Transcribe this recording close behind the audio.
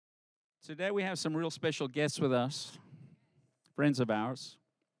Today we have some real special guests with us, friends of ours,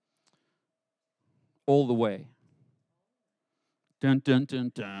 all the way. Dun dun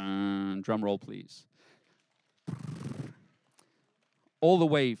dun dun. Drum roll, please. All the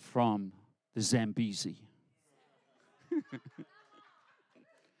way from the Zambezi,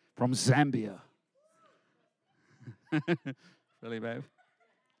 from Zambia. Really, babe?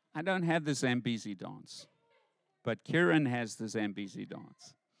 I don't have the Zambezi dance, but Kieran has the Zambezi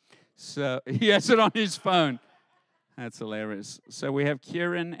dance. So he has it on his phone. That's hilarious. So we have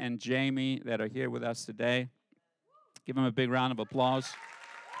Kieran and Jamie that are here with us today. Give them a big round of applause.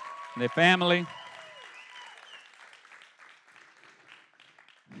 Their family.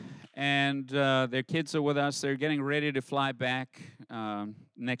 And their kids are with us. They're getting ready to fly back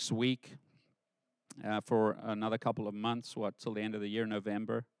next week for another couple of months, till the end of the year,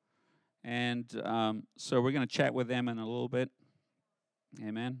 November. And so we're going to chat with them in a little bit.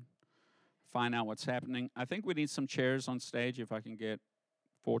 Amen. Find out what's happening. I think we need some chairs on stage. If I can get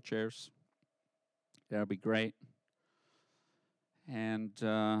 4 chairs, that'll be great. And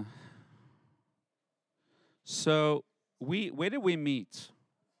so where did we meet?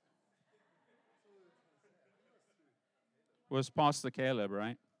 Was Pastor Caleb,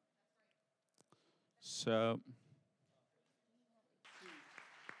 right? So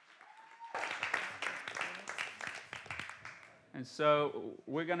and so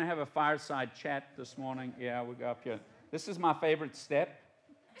we're going to have a fireside chat this morning. Yeah, we'll go up here. This is my favorite step.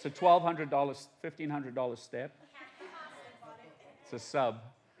 It's a $1,200, $1,500 step. It's a sub,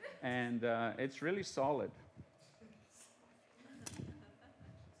 and it's really solid.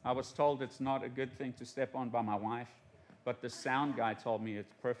 I was told it's not a good thing to step on by my wife, but the sound guy told me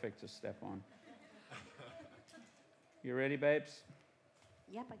it's perfect to step on. You ready, babes?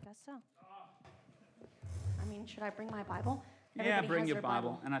 Yep, I guess so. I mean, should I bring my Bible? Yeah, Everybody bring has your their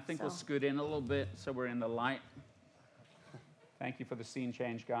Bible. And I think we'll so- scoot in a little bit so we're in the light. Thank you for the scene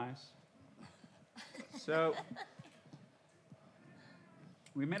change, guys. So,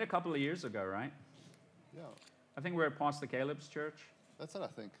 we met a couple of years ago, right? Yeah, I think we're at Pastor Caleb's church. that's what I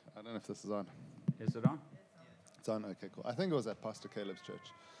think. I don't know if this is on. Is it on? It's on? Okay, cool. I think it was at Pastor Caleb's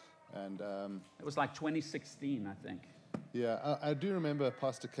church. And It was like 2016, I think. yeah, I do remember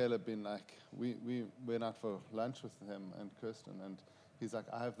Pastor Caleb being like, we went out for lunch with him and Kirsten, and he's like,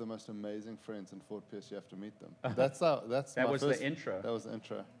 I have the most amazing friends in Fort Pierce, you have to meet them. That was the intro. That was the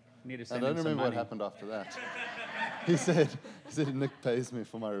intro. Need to I send don't him some remember what money. happened after that. He said Nick pays me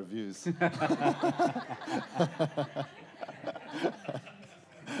for my reviews.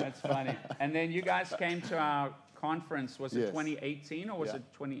 That's funny. And then you guys came to our conference. Was it Yes. 2018 or was Yeah.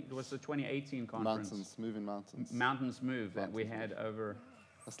 it was the 2018 conference? Mountains, moving mountains. Mountains Move that we had over.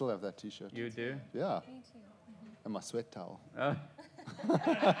 I still have that T-shirt. You do? Yeah. And my sweat towel. Oh.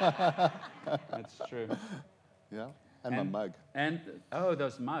 That's true. Yeah. And my mug. And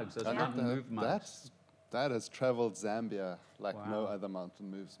those mugs, those Mountain Move mugs. That has traveled Zambia like no Wow. other Mountain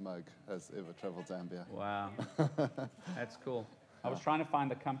Moves mug has ever traveled Zambia. Wow, that's cool. I was trying to find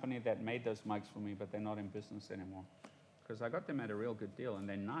the company that made those mugs for me, but they're not in business anymore. Because I got them at a real good deal, and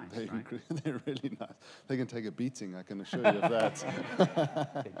they're nice, right? They're really nice. They can take a beating, I can assure you of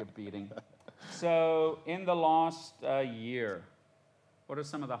that. Take a beating. So, in the last year, what are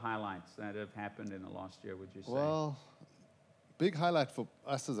some of the highlights that have happened in the last year, would you say? Well, big highlight for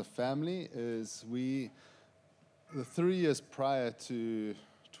us as a family is the 3 years prior to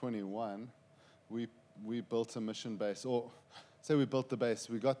 21, we built a mission base, or say we built the base.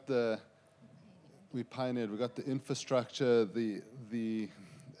 We pioneered. We got the infrastructure. The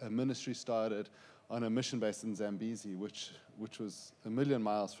ministry started on a mission base in Zambezi, which was 1 million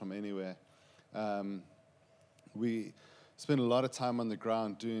miles from anywhere. We spent a lot of time on the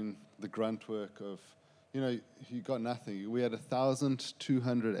ground doing the grunt work of, you got nothing. We had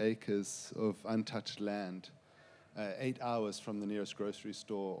 1,200 acres of untouched land, 8 hours from the nearest grocery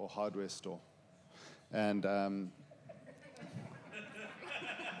store or hardware store, and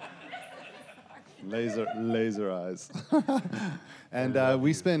laser eyes. And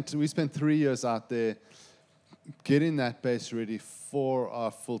we spent 3 years out there getting that base ready for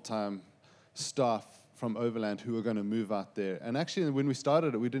our full-time staff from Overland who were going to move out there. And actually, when we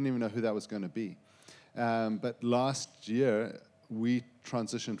started it, we didn't even know who that was going to be. But last year, we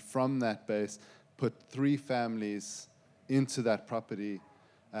transitioned from that base, put 3 families into that property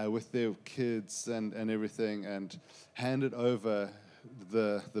with their kids and everything, and handed over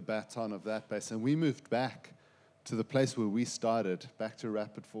the baton of that base. And we moved back to the place where we started, back to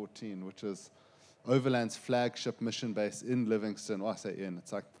Rapid 14, which is Overland's flagship mission base in Livingston. Well, I say in,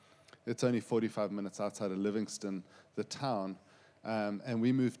 it's only 45 minutes outside of Livingston, the town. And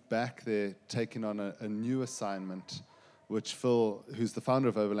we moved back there, taking on a new assignment, which Phil, who's the founder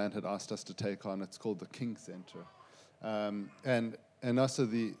of Overland, had asked us to take on. It's called the King Center. And also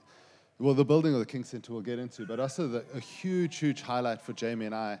the building of the King Center we'll get into, but also a huge highlight for Jamie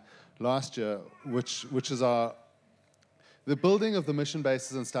and I last year, which is the building of the mission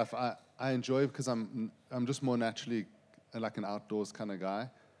bases and stuff. I enjoy because I'm just more naturally like an outdoors kind of guy.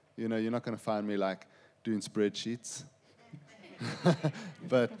 You know, you're not going to find me like doing spreadsheets.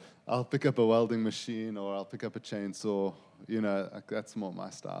 But I'll pick up a welding machine or I'll pick up a chainsaw. You know, like that's more my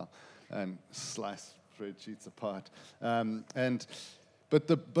style, and slice spreadsheets apart.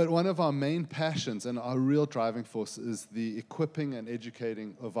 But one of our main passions and our real driving force is the equipping and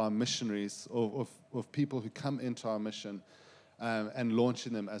educating of our missionaries, of people who come into our mission, and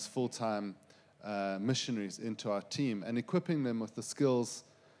launching them as full-time missionaries into our team, and equipping them with the skills,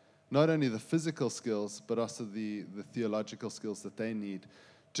 not only the physical skills, but also the theological skills that they need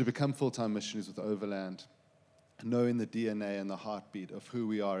to become full-time missionaries with Overland, knowing the DNA and the heartbeat of who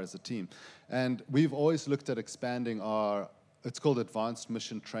we are as a team. And we've always looked at expanding it's called Advanced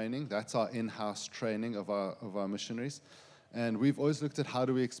Mission Training. That's our in-house training of our missionaries. And we've always looked at how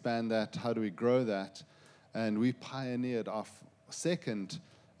do we expand that, how do we grow that. And we pioneered our second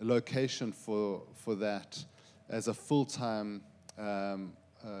location for that as a full-time,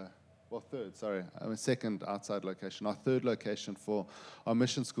 second outside location. Our third location for our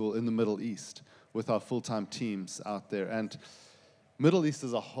mission school in the Middle East with our full-time teams out there. And Middle East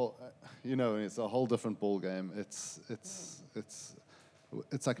is a whole, it's a whole different ball game. It's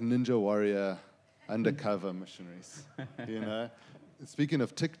like Ninja Warrior undercover missionaries, you know. Speaking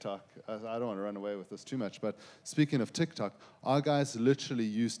of TikTok, I don't want to run away with this too much, but speaking of TikTok, our guys literally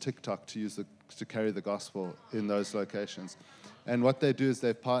use TikTok to carry the gospel in those locations. And what they do is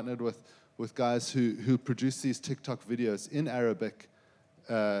they've partnered with guys who produce these TikTok videos in Arabic,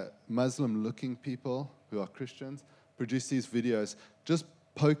 Muslim-looking people who are Christians, produce these videos just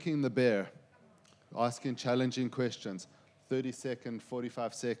poking the bear, asking challenging questions. 30-second,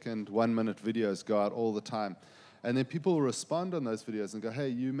 45-second, 1-minute videos go out all the time. And then people will respond on those videos and go, hey,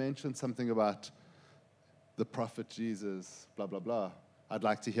 you mentioned something about the prophet Jesus, blah, blah, blah. I'd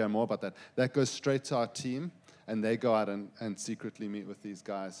like to hear more about that. That goes straight to our team, and they go out and secretly meet with these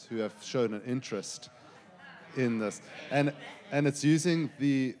guys who have shown an interest in this. And it's using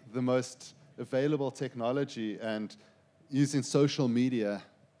the most available technology and using social media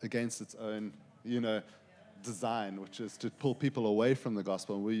against its own, design, which is to pull people away from the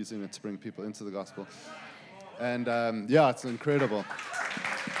gospel, and we're using it to bring people into the gospel. And it's incredible.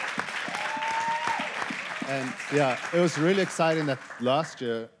 And it was really exciting that last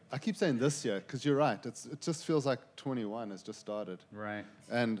year, I keep saying this year, because you're right, it just feels like 21 has just started. Right.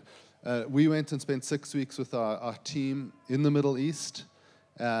 And we went and spent 6 weeks with our team in the Middle East,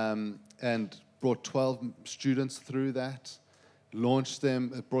 and brought 12 students through that, launched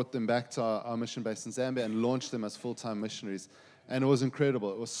them, brought them back to our mission base in Zambia, and launched them as full-time missionaries. And it was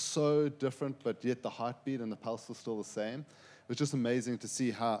incredible. It was so different, but yet the heartbeat and the pulse was still the same. It was just amazing to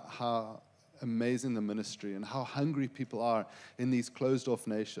see how amazing the ministry and how hungry people are in these closed-off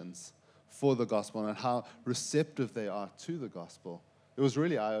nations for the gospel and how receptive they are to the gospel. It was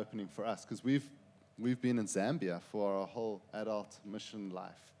really eye-opening for us because we've been in Zambia for our whole adult mission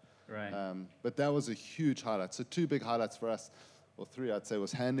life. Right. But that was a huge highlight. So 2 big highlights for us, or 3 I'd say,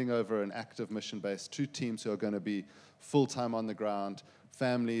 was handing over an active mission base to teams who are going to be full-time on the ground,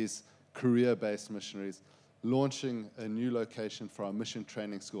 families, career-based missionaries, launching a new location for our mission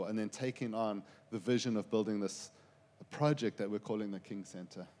training school, and then taking on the vision of building this project that we're calling the King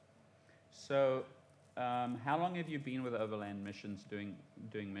Center. So how long have you been with Overland Missions doing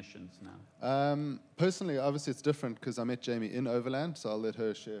missions now? Personally, obviously it's different because I met Jamie in Overland, so I'll let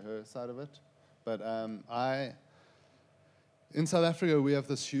her share her side of it. But in South Africa, we have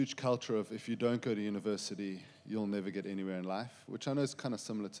this huge culture of if you don't go to university, you'll never get anywhere in life, which I know is kind of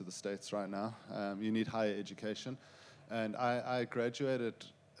similar to the States right now. You need higher education. And I graduated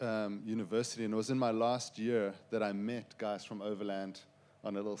university, and it was in my last year that I met guys from Overland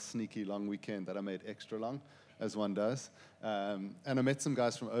on a little sneaky long weekend that I made extra long, as one does. And I met some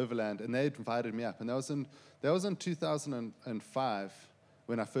guys from Overland, and they invited me up. And that was in 2005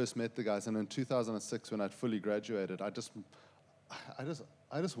 when I first met the guys, and in 2006 when I'd fully graduated. I just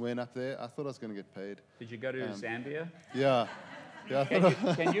went up there. I thought I was going to get paid. Did you go to Zambia? Yeah.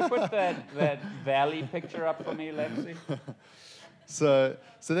 Can you put that valley picture up for me, Lexi? So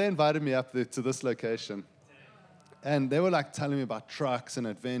they invited me up there to this location. And they were like telling me about trucks and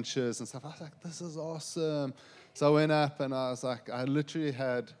adventures and stuff. I was like, this is awesome. So I went up and I was like, I literally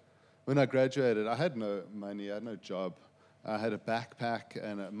had, when I graduated, I had no money, I had no job. I had a backpack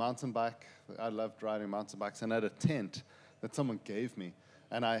and a mountain bike. I loved riding mountain bikes. And I had a tent that someone gave me.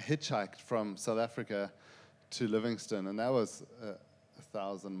 And I hitchhiked from South Africa to Livingston. And that was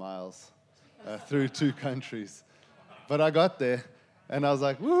 1,000 miles through 2 countries. But I got there, and I was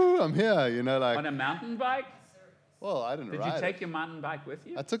like, woo, I'm here, you know, like. On a mountain bike? Well, I didn't Did ride you take it. your mountain bike with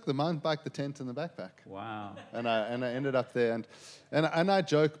you? I took the mountain bike, the tent, and the backpack. Wow. And I ended up there, and I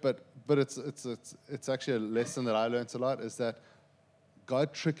joke, but it's actually a lesson that I learned a lot, is that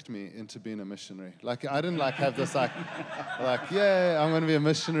God tricked me into being a missionary. Like, I didn't have this like yeah, I'm going to be a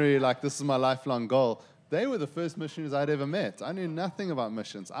missionary, like this is my lifelong goal. They were the first missionaries I'd ever met. I knew nothing about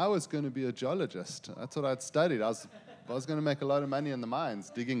missions. I was going to be a geologist. That's what I'd studied. I was going to make a lot of money in the mines,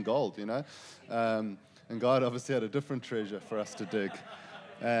 digging gold, you know. And God obviously had a different treasure for us to dig.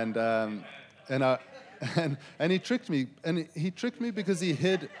 And he tricked me. And he tricked me because he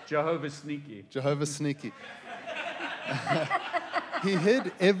hid. Jehovah's sneaky. Jehovah's sneaky. He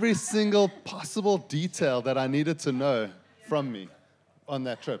hid every single possible detail that I needed to know from me on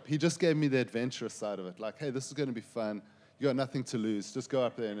that trip. He just gave me the adventurous side of it. Like, hey, this is going to be fun. You got nothing to lose. Just go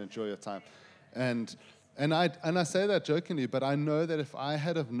up there and enjoy your time. And I say that jokingly, but I know that if I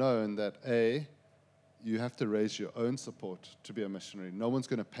had have known that, A, you have to raise your own support to be a missionary. No one's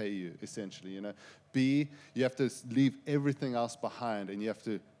going to pay you, essentially, you know. B, you have to leave everything else behind, and you have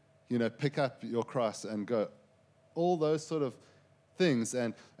to, you know, pick up your cross and go. All those sort of things,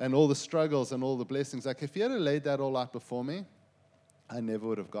 and all the struggles and all the blessings. Like, if you had laid that all out before me, I never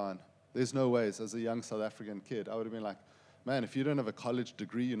would have gone. There's no ways. As a young South African kid, I would have been like, man, if you don't have a college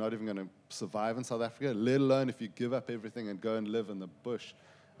degree, you're not even going to survive in South Africa, let alone if you give up everything and go and live in the bush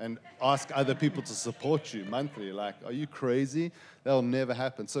and ask other people to support you monthly. Like, are you crazy? That'll never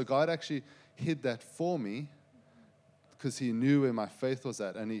happen. So God actually hid that for me because he knew where my faith was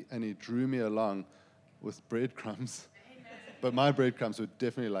at, and he drew me along with breadcrumbs. But my breadcrumbs were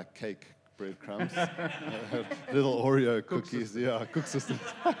definitely like cake breadcrumbs. Little Oreo cookies. Yeah, cook systems.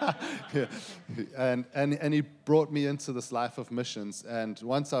 Yeah. And he brought me into this life of missions. And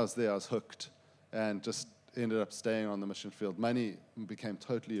once I was there, I was hooked and just ended up staying on the mission field. Money became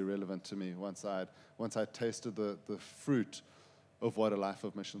totally irrelevant to me once I tasted the fruit of what a life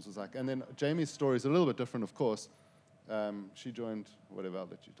of missions was like. And then Jamie's story is a little bit different, of course. She joined, whatever, I'll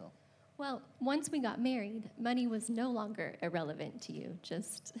let you tell. Well, once we got married, money was no longer irrelevant to you.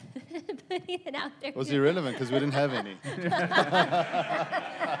 Just putting it out there. It was irrelevant because we didn't have any.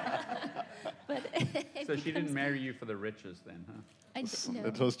 But So she didn't marry you for the riches then, huh? No.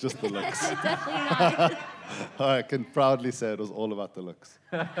 It was just the looks. Definitely not. I can proudly say it was all about the looks.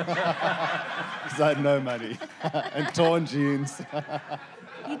 Because I had no money and torn jeans.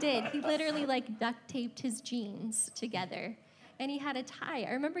 He did. He literally duct taped his jeans together. And he had a tie.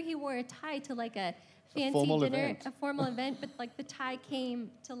 I remember he wore a tie to a fancy formal dinner, event. a formal event, but the tie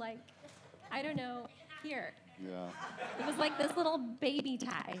came to I don't know, here. Yeah. It was like this little baby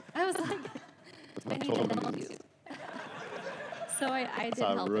tie. I was like, I need to help you. So I did So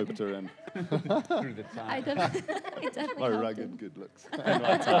I help roped him. her in. Through the time. I definitely My helped rugged him. good looks.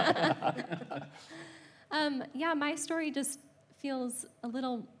 Yeah, my story just feels a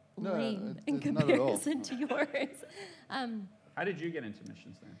little No, lame in it's not at all. comparison to yours. How did you get into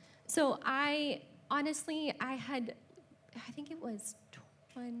missions then? So I think it was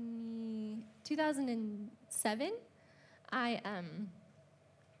 2007. I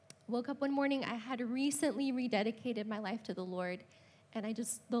woke up one morning. I had recently rededicated my life to the Lord, and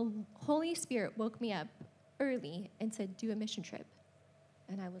the Holy Spirit woke me up early and said, do a mission trip.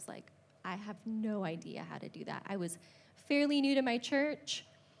 And I was like, I have no idea how to do that. I was fairly new to my church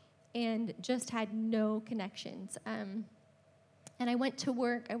and just had no connections. And I went to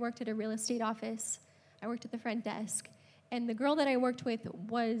work. I worked at a real estate office. I worked at the front desk. And the girl that I worked with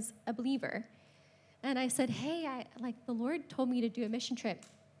was a believer. And I said, hey, the Lord told me to do a mission trip.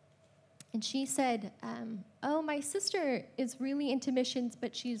 And she said, oh, my sister is really into missions,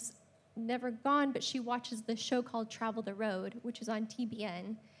 but she's never gone, but she watches this show called Travel the Road, which is on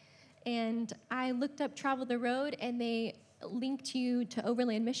TBN. And I looked up Travel the Road, and they linked you to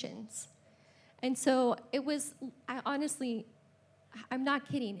Overland Missions. And so it was, I'm not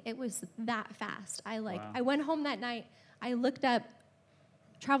kidding, it was that fast. Wow. I went home that night, I looked up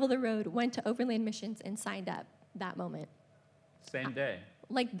Travel the Road, went to Overland Missions, and signed up that moment. Same day.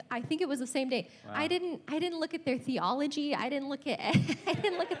 I think it was the same day. Wow. I didn't look at their theology. I didn't look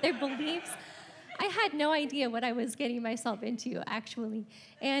at their beliefs. I had no idea what I was getting myself into, actually.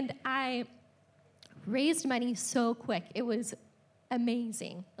 And I raised money so quick. It was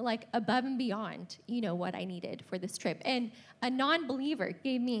amazing, like above and beyond, what I needed for this trip. And a non-believer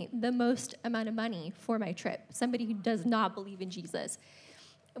gave me the most amount of money for my trip, somebody who does not believe in Jesus,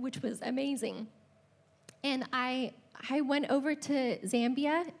 which was amazing. And I went over to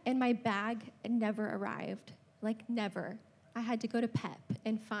Zambia, and my bag never arrived, like never. I had to go to Pep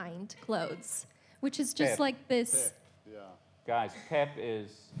and find clothes, which is just Pep. like this. Yeah. Guys, PEP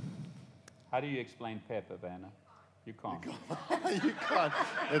is, how do you explain PEP, Ivana? You can't. You can't.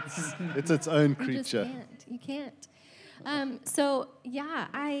 It's its own You just creature. can't. You can't. So yeah,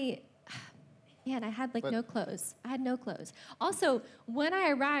 I had like But- no clothes. I had no clothes. Also, when I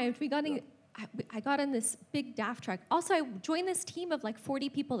arrived, I got on this big DAF truck. Also, I joined this team of like 40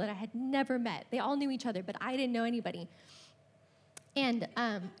 people that I had never met. They all knew each other, but I didn't know anybody. And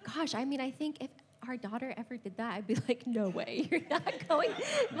gosh, I mean, I think if our daughter ever did that, I'd be like, no way, you're not going.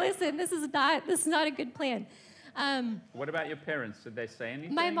 Listen, this is not a good plan. What about your parents? Did they say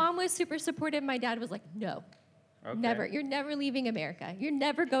anything? My mom was super supportive. My dad was like, no. Okay. Never. You're never leaving America. You're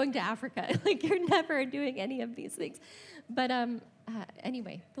never going to Africa. Like, you're never doing any of these things. But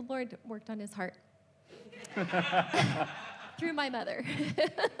anyway, the Lord worked on his heart through my mother.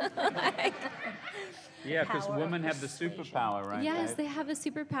 Yeah, because Power of women have the persuasion. superpower, right? Yes, Right? they have a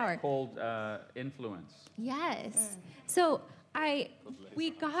superpower. Called influence. Yes. So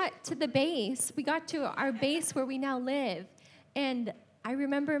we got to the base. We got to our base where we now live, and I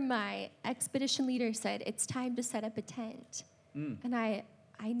remember my expedition leader said, "It's time to set up a tent." And I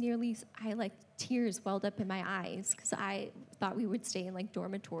like tears welled up in my eyes because I thought we would stay in like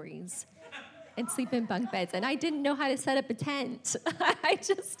dormitories and sleep in bunk beds, and I didn't know how to set up a tent. I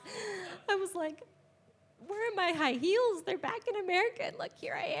was like, where are my high heels? They're back in America, and look,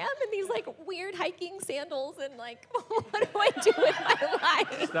 here I am in these like weird hiking sandals, and like, what do I do with my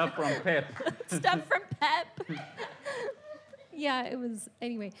life? Stuff from PEP. Stuff from Pep. Yeah, it was,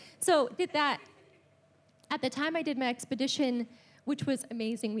 anyway. So did that. At the time I did my expedition, which was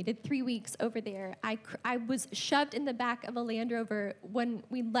amazing. We did 3 weeks over there. I was shoved in the back of a Land Rover when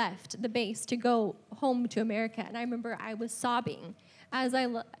we left the base to go home to America, and I remember I was sobbing as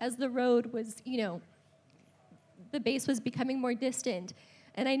the road was, the base was becoming more distant,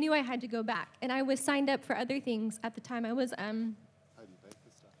 and I knew I had to go back. And I was signed up for other things at the time. I was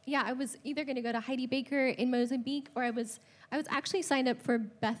either going to go to Heidi Baker in Mozambique, or I was actually signed up for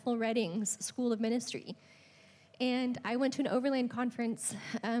Bethel Redding's School of Ministry. And I went to an overland conference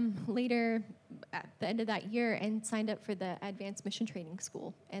later at the end of that year and signed up for the Advanced Mission Training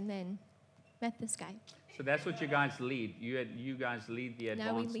School, and then met this guy. So that's what you guys lead. You guys lead the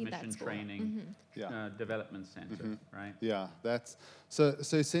Now we Advanced lead that Mission school. Training Yeah. Development Center, right? Yeah, that's so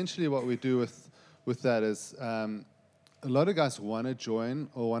essentially what we do with that is a lot of guys want to join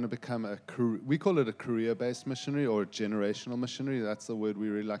or want to become we call it a career-based missionary or a generational missionary. That's the word we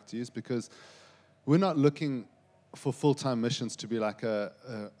really like to use, because we're not looking for full-time missions to be like a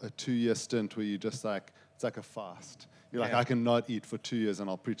 2-year stint where you just like, it's like a fast. You're like, Yeah. I can not eat for 2 years and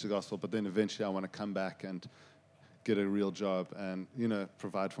I'll preach the gospel, but then eventually I want to come back and get a real job and,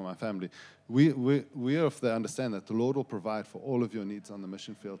 provide for my family. We are of the understand that the Lord will provide for all of your needs on the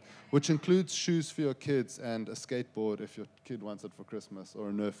mission field, which includes shoes for your kids and a skateboard if your kid wants it for Christmas, or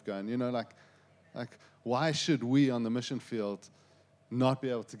a Nerf gun. Like why should we on the mission field not be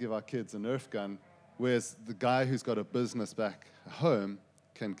able to give our kids a Nerf gun, whereas the guy who's got a business back home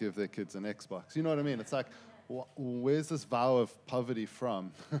can give their kids an Xbox? You know what I mean? It's like, where's this vow of poverty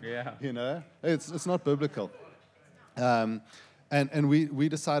from? Yeah. It's not biblical. And we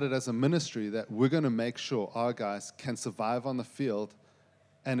decided as a ministry that we're going to make sure our guys can survive on the field,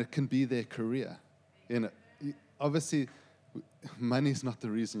 and it can be their career. Obviously, money's not the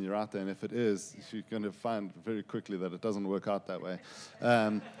reason you're out there, and if it is, you're going to find very quickly that it doesn't work out that way.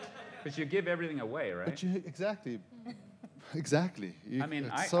 Because you give everything away, right? But exactly. I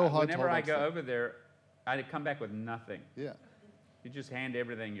mean, it's so hard to whenever hold I on go to. over there, I come back with nothing. Yeah. You just hand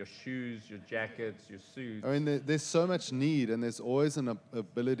everything, your shoes, your jackets, your suits. I mean, there's so much need, and there's always an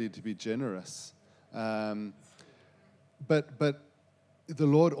ability to be generous. But the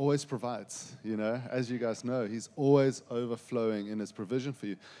Lord always provides, as you guys know. He's always overflowing in his provision for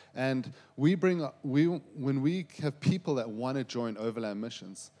you. And when we have people that want to join Overland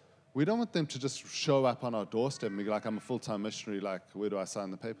Missions, we don't want them to just show up on our doorstep and be like, I'm a full-time missionary, like, where do I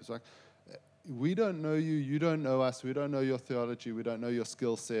sign the papers? Like, we don't know you, you don't know us, we don't know your theology, we don't know your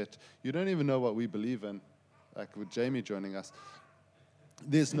skill set, you don't even know what we believe in, like with Jamie joining us.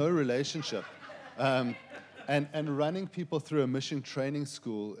 There's no relationship. And running people through a mission training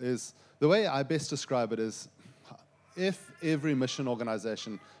school is, the way I best describe it is, if every mission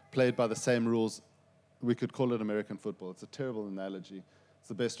organization played by the same rules we could call it American football. It's a terrible analogy. It's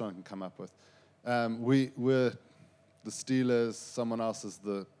the best one I can come up with. We're the Steelers, someone else is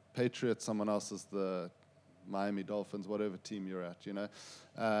the Patriots, someone else is the Miami Dolphins, whatever team you're at, you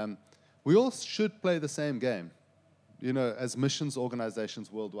know. We all should play the same game, you know, as missions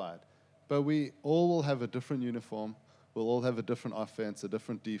organizations worldwide. But we all will have a different uniform. We'll all have a different offense, a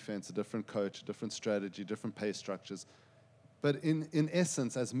different defense, a different coach, a different strategy, different pay structures. But in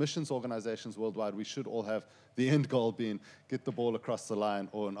essence, as missions organizations worldwide, we should all have the end goal being get the ball across the line,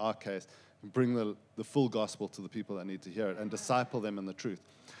 or in our case, bring the full gospel to the people that need to hear it and disciple them in the truth.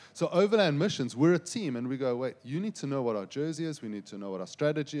 So Overland Missions, we're a team, and we go, wait, you need to know what our jersey is, we need to know what our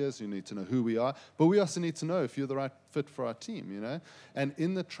strategy is, you need to know who we are, but we also need to know if you're the right fit for our team, you know? And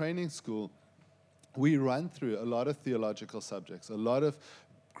in the training school, we run through a lot of theological subjects, a lot of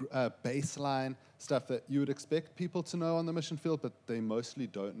baseline stuff that you would expect people to know on the mission field, but they mostly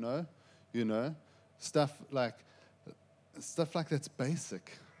don't know, you know? Stuff like that's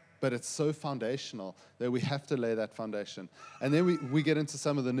basic, but it's so foundational that we have to lay that foundation. And then we get into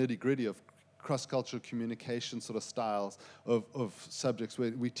some of the nitty-gritty of cross-cultural communication sort of styles of subjects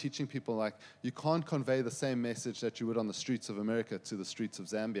where we're teaching people, like, you can't convey the same message that you would on the streets of America to the streets of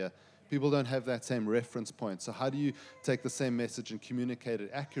Zambia. People don't have that same reference point. So how do you take the same message and communicate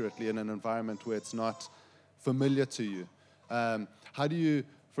it accurately in an environment where it's not familiar to you? How do you,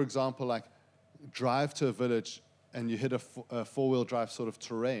 for example, like, drive to a village and you hit a four-wheel drive sort of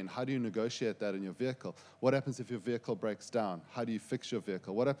terrain? How do you negotiate that in your vehicle? What happens if your vehicle breaks down? How do you fix your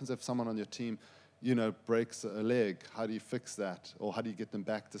vehicle? What happens if someone on your team, you know, breaks a leg? How do you fix that? Or how do you get them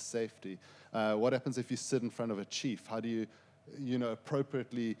back to safety? What happens if you sit in front of a chief? How do you know,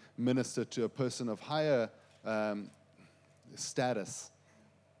 appropriately minister to a person of higher status?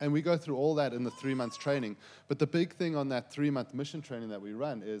 And we go through all that in the 3-month training. But the big thing on that 3-month mission training that we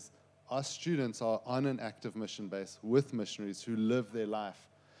run is our students are on an active mission base with missionaries who live their life.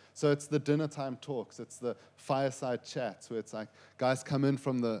 So it's the dinner time talks, it's the fireside chats where it's like guys come in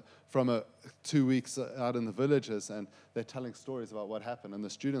from 2 weeks out in the villages and they're telling stories about what happened. And the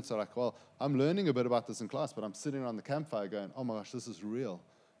students are like, well, I'm learning a bit about this in class, but I'm sitting around the campfire going, oh my gosh, this is real.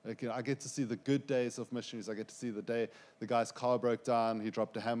 Like, you know, I get to see the good days of missionaries. I get to see the day the guy's car broke down, he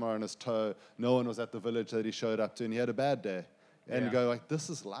dropped a hammer on his toe, no one was at the village that he showed up to, and he had a bad day. And you go like, this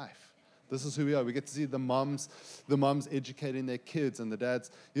is life. This is who we are. We get to see the moms educating their kids and the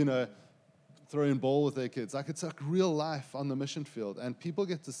dads, you know, throwing ball with their kids. Like, it's like real life on the mission field. And people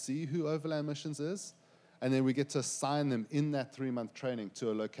get to see who Overland Missions is, and then we get to assign them in that 3-month training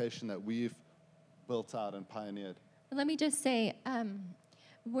to a location that we've built out and pioneered. Let me just say, I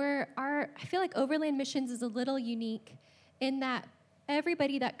feel like Overland Missions is a little unique in that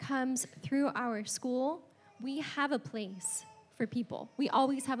everybody that comes through our school, we have a place for people. We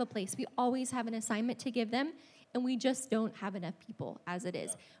always have a place. We always have an assignment to give them, and we just don't have enough people as it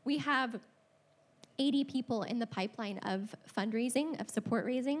is. We have 80 people in the pipeline of fundraising, of support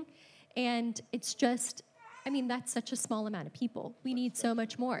raising, and it's just, I mean, that's such a small amount of people. We need so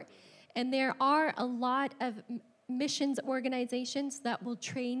much more. And there are a lot of missions organizations that will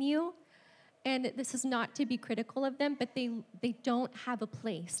train you, and this is not to be critical of them, but they don't have a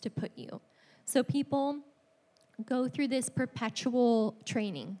place to put you. So people go through this perpetual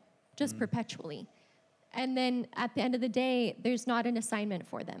training, just perpetually. And then at the end of the day, there's not an assignment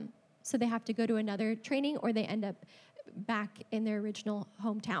for them. So they have to go to another training, or they end up back in their original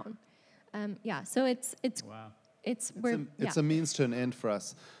hometown. So it's Wow. it's a means to an end for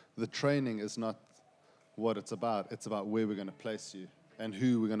us. The training is not what it's about. It's about where we're going to place you and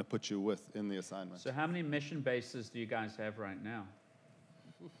who we're going to put you with in the assignment. So how many mission bases do you guys have right now?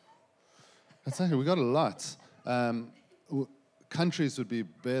 That's okay. We got a lot. Countries would be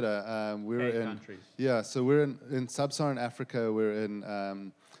better. Countries. Yeah, so we're in sub-Saharan Africa. We're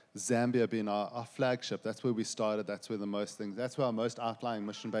in Zambia being our flagship. That's where we started. That's where that's where our most outlying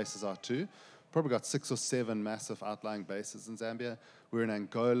mission bases are too. Probably got 6 or 7 massive outlying bases in Zambia. We're in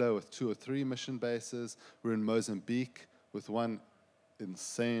Angola with 2 or 3 mission bases. We're in Mozambique with one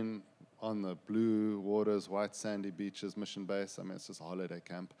insane on the blue waters, white sandy beaches mission base. I mean, it's just a holiday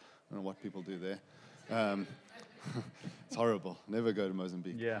camp. I don't know what people do there. It's horrible. Never go to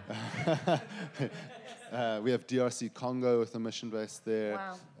Mozambique. Yeah. We have DRC Congo with a mission base there.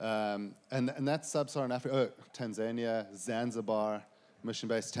 Wow. And that's sub-Saharan Africa. Tanzania, Zanzibar, mission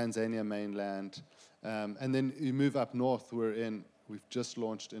base, Tanzania mainland. And then you move up north, we've just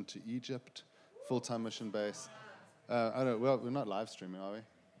launched into Egypt, full-time mission base. We're not live streaming, are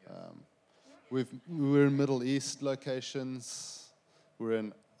we? We're in Middle East locations. We're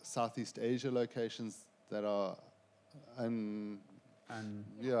in Southeast Asia locations that are And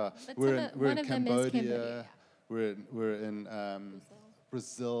Yeah, But we're one in of them is Cambodia. Cambodia, We're in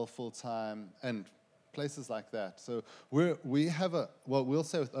Brazil full time and places like that. So we have what we'll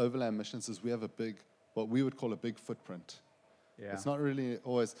say with Overland Missions is we have what we would call a big footprint. yeah. It's not really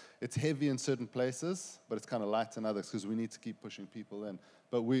always, it's heavy in certain places, but it's kind of light in others because we need to keep pushing people in.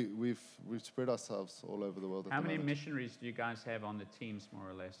 But we've spread ourselves all over the world at How the many moment. missionaries do you guys have on the teams, more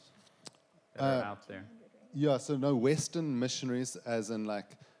or less, that are out there? Yeah, so no Western missionaries, as in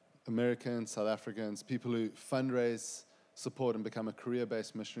like Americans, South Africans, people who fundraise, support, and become a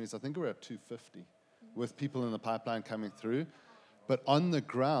career-based missionaries. I think we're at 250 with people in the pipeline coming through. But on the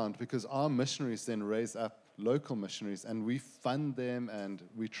ground, because our missionaries then raise up local missionaries and we fund them and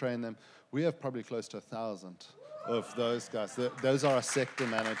we train them, we have probably close to 1,000 of those guys. Those are our sector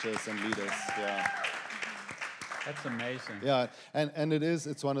managers and leaders, yeah. That's amazing. Yeah, and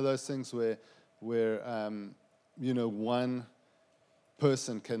it's one of those things where one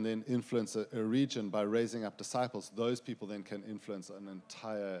person can then influence a region by raising up disciples. Those people then can influence an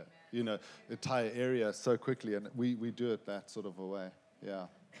entire area so quickly, and we do it that sort of a way, yeah.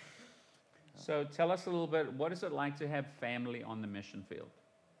 So tell us a little bit, what is it like to have family on the mission field?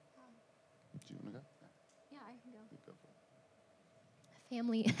 Do you want to go? Yeah, I can go. You go for it.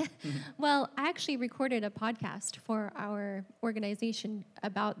 Family. Well, I actually recorded a podcast for our organization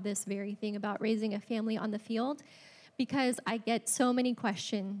about this very thing, about raising a family on the field, because I get so many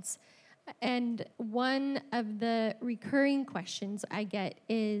questions. And one of the recurring questions I get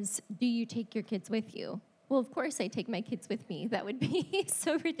is, do you take your kids with you? Well, of course I take my kids with me. That would be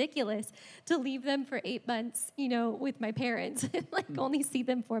so ridiculous to leave them for 8 months, with my parents, and only see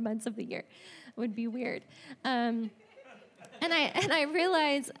them 4 months of the year. It would be weird. And I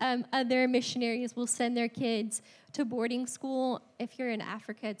realize other missionaries will send their kids to boarding school. If you're in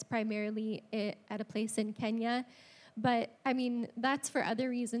Africa, it's primarily at a place in Kenya. But, I mean, that's for other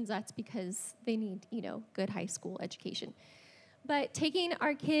reasons. That's because they need, good high school education. But taking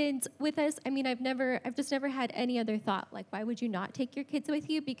our kids with us, I mean, I've just never had any other thought. Like, why would you not take your kids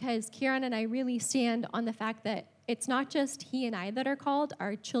with you? Because Kieran and I really stand on the fact that it's not just he and I that are called.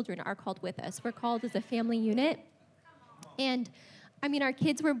 Our children are called with us. We're called as a family unit. And, I mean, our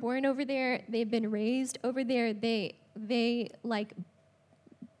kids were born over there. They've been raised over there. They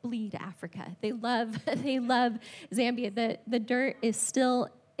bleed Africa. They love Zambia. The dirt is still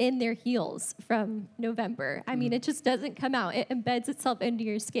in their heels from November. I mean, it just doesn't come out. It embeds itself into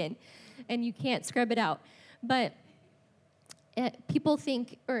your skin, and you can't scrub it out. But people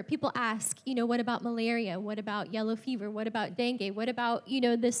ask, what about malaria? What about yellow fever? What about dengue? What about,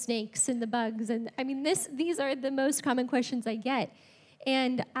 the snakes and the bugs? And I mean, these are the most common questions I get.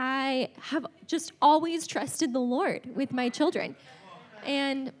 And I have just always trusted the Lord with my children.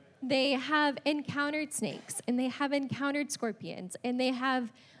 And they have encountered snakes, and they have encountered scorpions, and they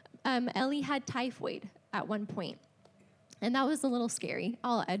have, Ellie had typhoid at one point. And that was a little scary,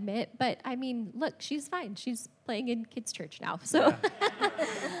 I'll admit. But, I mean, look, she's fine. She's playing in kids' church now. So,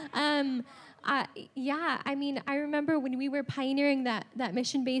 I remember when we were pioneering that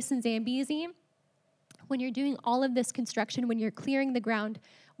mission base in Zambezi, when you're doing all of this construction, when you're clearing the ground,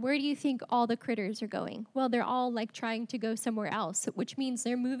 where do you think all the critters are going? Well, they're all trying to go somewhere else, which means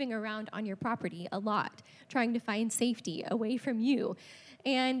they're moving around on your property a lot, trying to find safety away from you.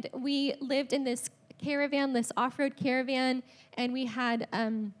 And we lived in this caravan, this off-road caravan, and we had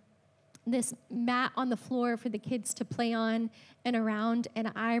this mat on the floor for the kids to play on and around.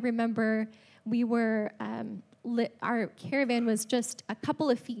 And I remember we were, our caravan was just a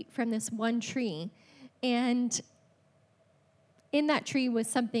couple of feet from this one tree. And in that tree was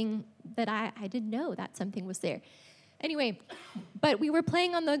something that I didn't know that something was there. Anyway, but we were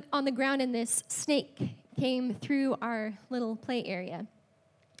playing on the ground, and this snake came through our little play area.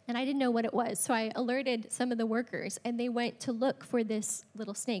 And I didn't know what it was, so I alerted some of the workers, and they went to look for this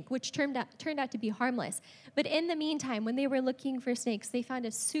little snake, which turned out to be harmless. But in the meantime, when they were looking for snakes, they found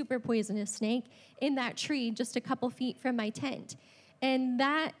a super poisonous snake in that tree just a couple feet from my tent. And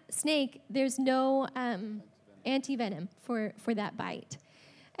that snake, there's no anti-venom for that bite.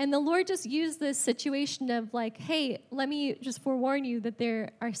 And the Lord just used this situation of hey, let me just forewarn you that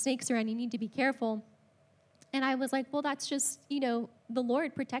there are snakes around. You need to be careful. And I was like, well, that's just, the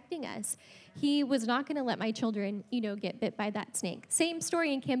Lord protecting us. He was not going to let my children, get bit by that snake. Same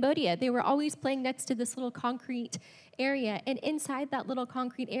story in Cambodia. They were always playing next to this little concrete area. And inside that little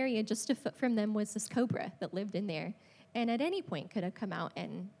concrete area, just a foot from them, was this cobra that lived in there. And at any point could have come out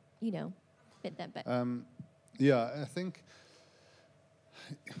and, bit them. But I think,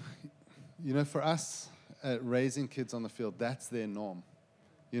 for us, raising kids on the field, that's their norm.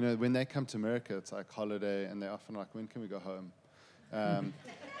 When they come to America, it's like holiday, and they're often like, when can we go home?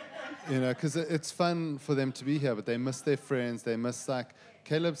 Because it's fun for them to be here, but they miss their friends. They miss, like,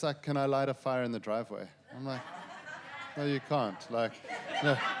 Caleb's like, can I light a fire in the driveway? I'm like, no, you can't. Like,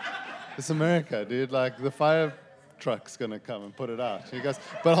 no, it's America, dude. Like, the fire truck's going to come and put it out. He goes,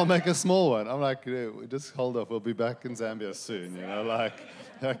 but I'll make a small one. I'm like, just hold off. We'll be back in Zambia soon, like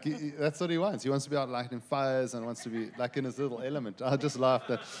that's what he wants. He wants to be out lighting fires and wants to be, like, in his little element. I just laughed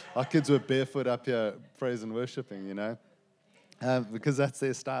that our kids were barefoot up here praise and worshiping, because that's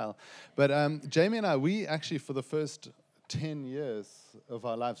their style. But Jamie and I, we actually, for the first 10 years of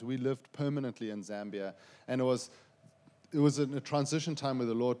our lives, we lived permanently in Zambia. And it was a transition time where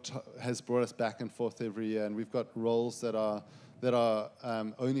the Lord has brought us back and forth every year, and we've got roles that are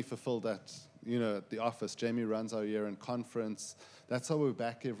only fulfilled at the office. Jamie runs our year-end conference. That's how we're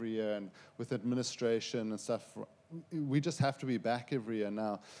back every year, and with administration and stuff, we just have to be back every year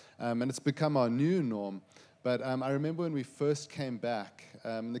now, and it's become our new norm. But I remember when we first came back,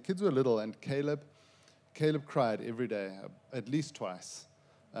 the kids were little, and Caleb cried every day, at least twice,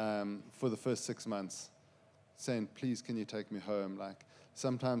 for the first 6 months, saying, please, can you take me home? Like,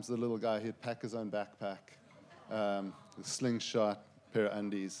 sometimes the little guy, he'd pack his own backpack, a slingshot, pair of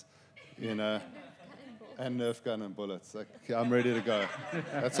undies, and Nerf gun and bullets. Like, I'm ready to go.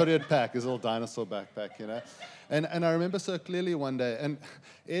 That's what he'd pack, his little dinosaur backpack, And I remember so clearly one day, and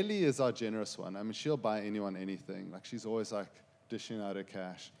Ellie is our generous one. I mean, she'll buy anyone anything. Like, she's always, like, dishing out her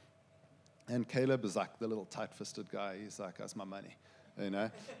cash. And Caleb is, like, the little tight-fisted guy. He's like, that's my money.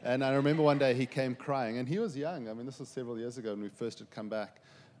 And I remember one day he came crying, and he was young. I mean, this was several years ago when we first had come back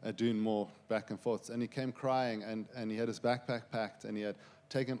doing more back and forths. And he came crying, and he had his backpack packed, and he had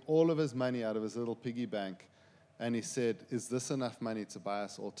taken all of his money out of his little piggy bank, and he said, is this enough money to buy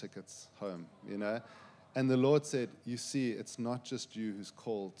us all tickets home, And the Lord said, you see, it's not just you who's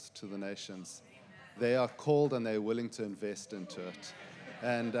called to the nations. They are called, and they're willing to invest into it.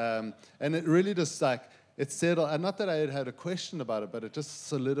 And it really just, like, it settled, and not that I had a question about it, but it just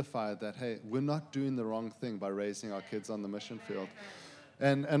solidified that, hey, we're not doing the wrong thing by raising our kids on the mission field.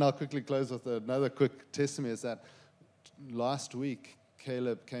 And I'll quickly close with another quick testimony, is that last week,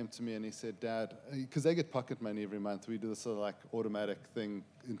 Caleb came to me and he said, Dad, because they get pocket money every month, we do this sort of like automatic thing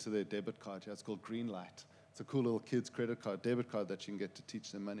into their debit card. It's called Greenlight. It's a cool little kid's credit card, debit card that you can get to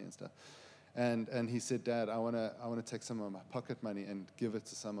teach them money and stuff. And he said, Dad, I want to take some of my pocket money and give it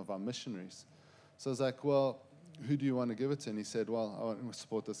to some of our missionaries. So I was like, well, who do you want to give it to? And he said, well, I want to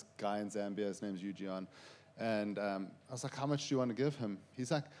support this guy in Zambia. His name's Eugeon. And I was like, how much do you want to give him? He's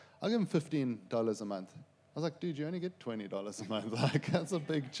like, I'll give him $15 a month. I was like, dude, you only get $20 a month. Like, that's a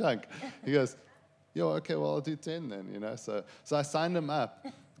big chunk. He goes, yo, okay, well, I'll do 10 then, So I signed him up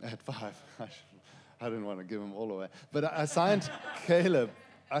at 5. I didn't want to give him all away. But I signed Caleb.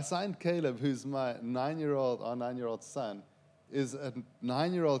 Who's my 9-year-old son, is a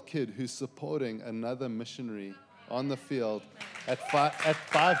 9-year-old kid who's supporting another missionary on the field at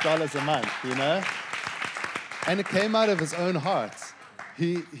 $5 a month, And it came out of his own heart.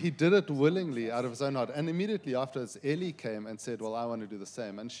 He did it willingly out of his own heart. And immediately after this, Ellie came and said, well, I want to do the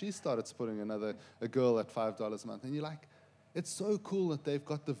same. And she started supporting a girl at $5 a month. And you're like, it's so cool that they've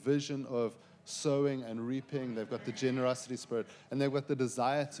got the vision of sowing and reaping. They've got the generosity spirit. And they've got the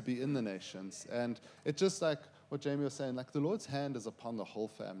desire to be in the nations. And it's just like what Jamie was saying, like, the Lord's hand is upon the whole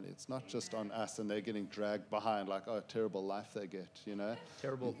family. It's not just on us and they're getting dragged behind, like, oh, terrible life they get,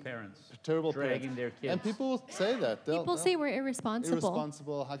 Terrible parents. Terrible dragging parents. their kids. And people will say that. People say we're irresponsible.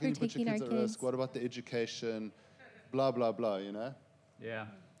 Irresponsible. How can you put your kids at risk? What about the education? Blah, blah, blah, Yeah. Yeah.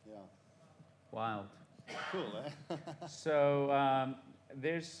 Wild. Cool, eh? So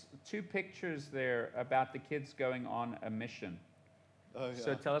there's 2 pictures there about the kids going on a mission. Oh, yeah.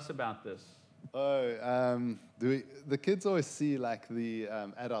 So tell us about this. The kids always see, like, the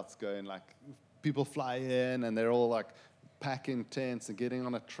adults going, like, people fly in and they're all, like, packing tents and getting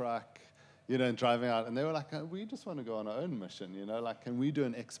on a truck, and driving out. And they were like, we just want to go on our own mission, like, can we do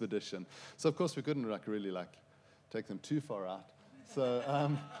an expedition? So, of course, we couldn't, like, really, like, take them too far out. So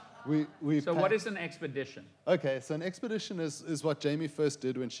So what is an expedition? Okay, so an expedition is what Jamie first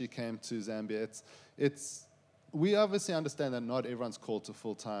did when she came to Zambia. We obviously understand that not everyone's called to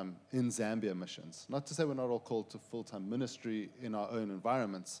full-time in Zambia missions. Not to say we're not all called to full-time ministry in our own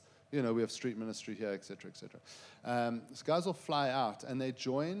environments. We have street ministry here, et cetera, et cetera. So guys will fly out, and they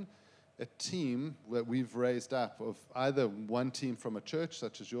join a team that we've raised up of either one team from a church,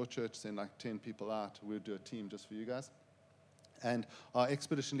 such as your church, send like 10 people out. We'll do a team just for you guys. And our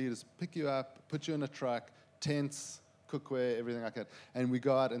expedition leaders pick you up, put you in a truck, tents, cookware, everything like that. And we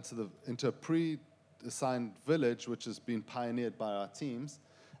go out into a pre-assigned village, which has been pioneered by our teams,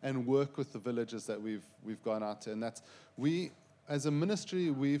 and work with the villages that we've gone out to. And as a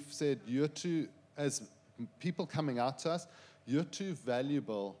ministry, we've said as people coming out to us, you're too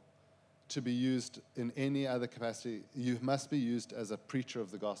valuable to be used in any other capacity. You must be used as a preacher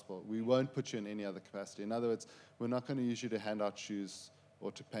of the gospel. We won't put you in any other capacity. In other words, we're not going to use you to hand out shoes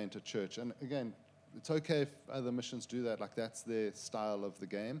or to paint a church. And again, it's okay if other missions do that. Like, that's their style of the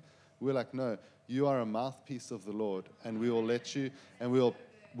game. We're like, no, you are a mouthpiece of the Lord, and we will let you, and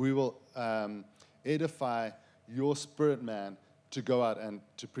we will edify your spirit man to go out and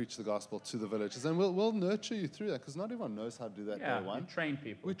to preach the gospel to the villages. And we'll nurture you through that, because not everyone knows how to do that Yeah, day one. you train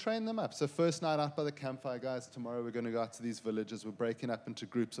people. We train them up. So first night out by the campfire, guys, tomorrow we're going to go out to these villages. We're breaking up into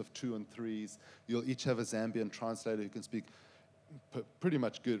groups of 2 and 3s. You'll each have a Zambian translator who can speak pretty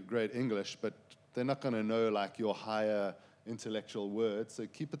much great English, but they're not going to know like your higher intellectual words. So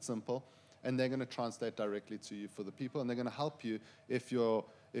keep it simple, and they're going to translate directly to you for the people, and they're going to help you if your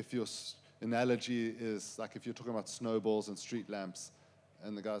analogy is like, if you're talking about snowballs and street lamps,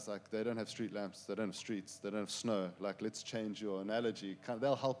 and the guy's like, they don't have street lamps, they don't have streets, they don't have snow. Like, let's change your analogy.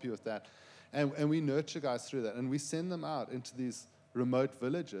 They'll help you with that. And we nurture guys through that. And we send them out into these remote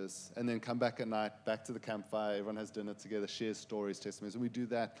villages and then come back at night, back to the campfire. Everyone has dinner together, shares stories, testimonies. And we do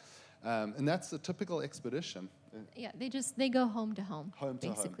that. And that's a typical expedition. Yeah, they go home to home, Home to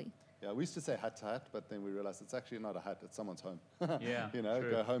home. basically. Yeah, we used to say hut to hut, but then we realized it's actually not a hut, it's someone's home. Yeah, you know,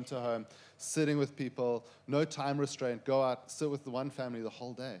 true. go home to home, sitting with people, no time restraint, go out, sit with the one family the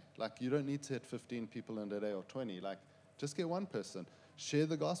whole day. Like, you don't need to hit 15 people in a day or 20. Like, just get one person. Share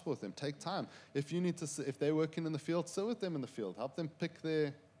the gospel with them. Take time. If you need to, if they're working in the field, sit with them in the field. Help them pick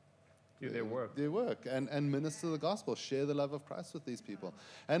their work. Their work and minister the gospel. Share the love of Christ with these people.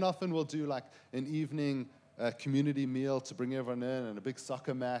 And often we'll do like an evening community meal to bring everyone in, and a big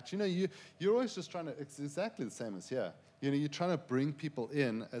soccer match. You know, you're always just trying to, it's exactly the same as here. You know, you're trying to bring people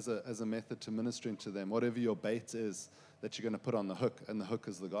in as a method to ministering to them, whatever your bait is that you're going to put on the hook, and the hook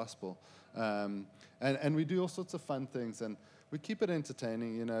is the gospel. And we do all sorts of fun things, and we keep it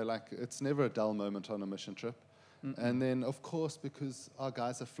entertaining, you know, like it's never a dull moment on a mission trip. And then, of course, because our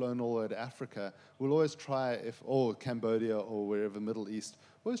guys have flown all the way to Africa, we'll always try, or Cambodia or wherever, Middle East,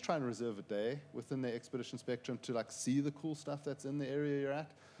 we'll always try and reserve a day within the expedition spectrum to like see the cool stuff that's in the area you're at.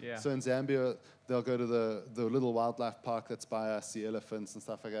 Yeah. So in Zambia, they'll go to the little wildlife park that's by us, see elephants and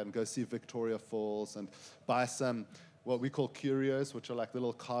stuff like that, and go see Victoria Falls and buy some what we call curios, which are like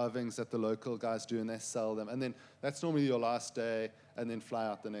little carvings that the local guys do, and they sell them. And then that's normally your last day, and then fly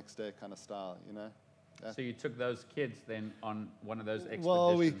out the next day kind of style, you know? Yeah. So you took those kids then on one of those expeditions?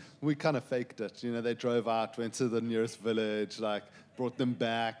 Well, we kind of faked it. You know, they drove out, went to the nearest village, like brought them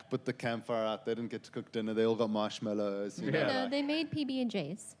back, put the campfire out. They didn't get to cook dinner. They all got marshmallows. You know, No, like, they made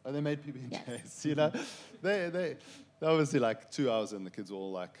PB&Js. oh, they made PB&Js. Yes. You know, they obviously like 2 hours in, the kids were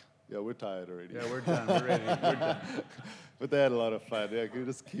all like, yeah, we're tired already. Yeah, we're done. We're ready. We're done. But they had a lot of fun. Yeah, you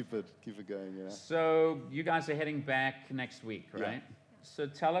just keep it going. You know. So you guys are heading back next week, Yeah. right? So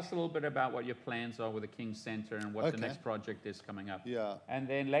tell us a little bit about what your plans are with the King Center and what the Okay. next project is coming up. Yeah. And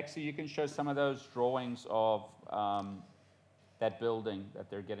then Lexi, you can show some of those drawings of that building that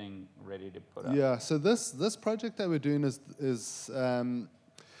they're getting ready to put up. Yeah, so this project that we're doing is it's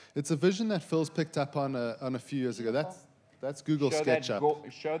a vision that Phil's picked up on a few years ago. That's Google show that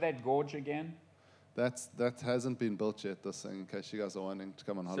SketchUp. show that gorge again. That hasn't been built yet, this thing, in case you guys are wanting to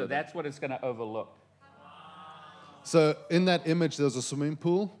come on holiday. So that's what it's going to overlook. So in that image, there's a swimming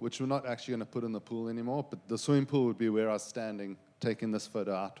pool, which we're not actually going to put in the pool anymore, but the swimming pool would be where I was standing, taking this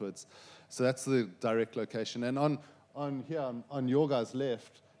photo outwards. So that's the direct location. And on here, on your guys'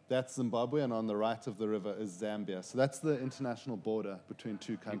 left, that's Zimbabwe, and on the right of the river is Zambia. So that's the international border between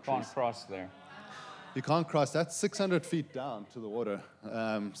two You countries. can't cross there. You can't cross. That's 600 feet down to the water.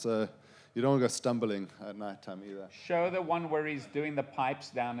 So you don't want to go stumbling at nighttime either. Show the one where he's doing the pipes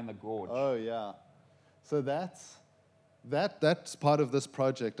down in the gorge. Oh, yeah. So that's part of this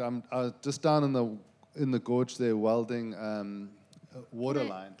project. I'm just down in the gorge there welding water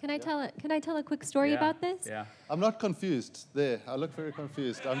line. Can I tell a quick story Yeah, about this? Yeah. I'm not confused. There, I look very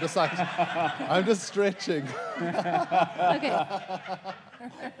confused. I'm just like, I'm just stretching. Okay.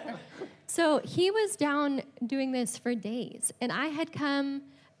 So he was down doing this for days, and I had come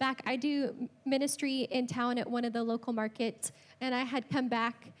back. I do ministry in town at one of the local markets, and I had come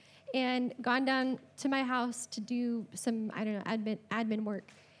back and gone down to my house to do some, admin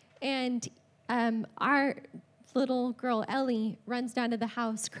work. And our little girl, Ellie, runs down to the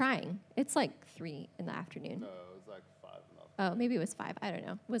house crying. It's like 3 in the afternoon. No, it was like 5 enough. Oh, maybe it was 5. I don't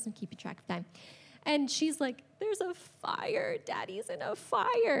know. Wasn't keeping track of time. And she's like, there's a fire. Daddy's in a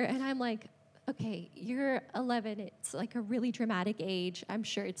fire. And I'm like, okay, you're 11. It's like a really dramatic age. I'm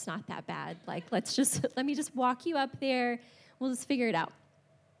sure it's not that bad. Like, let me just walk you up there. We'll just figure it out.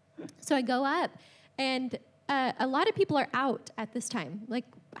 So I go up, and a lot of people are out at this time. Like,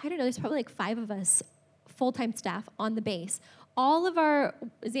 I don't know, there's probably like 5 of us full-time staff on the base. All of our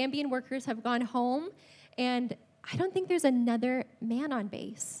Zambian workers have gone home, and I don't think there's another man on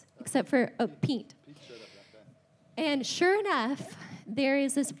base except for Pete. And sure enough, there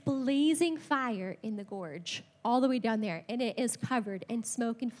is this blazing fire in the gorge all the way down there, and it is covered in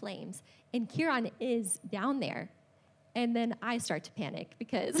smoke and flames. And Kieran is down there. And then I start to panic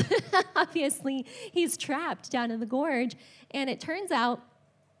because obviously he's trapped down in the gorge. And it turns out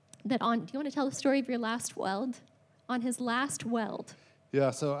that do you want to tell the story of your last weld? On his last weld.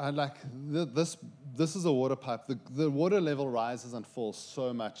 Yeah, so I like this is a water pipe. The water level rises and falls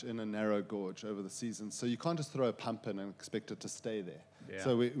so much in a narrow gorge over the season. So you can't just throw a pump in and expect it to stay there. Yeah.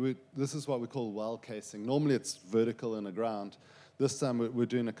 So this is what we call well casing. Normally it's vertical in the ground. This time we're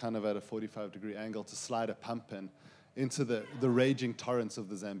doing it kind of at a 45-degree angle to slide a pump in into the raging torrents of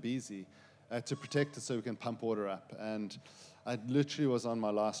the Zambezi to protect it so we can pump water up. And I literally was on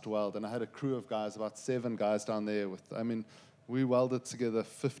my last weld, and I had a crew of guys, about 7 guys down there we welded together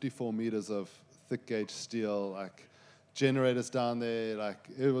 54 meters of thick gauge steel, like generators down there, like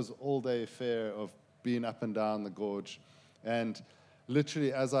it was all day affair of being up and down the gorge. And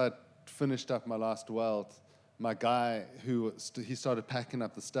literally as I finished up my last weld, my guy he started packing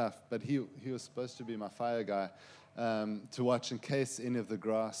up the stuff, but he was supposed to be my fire guy, to watch in case any of the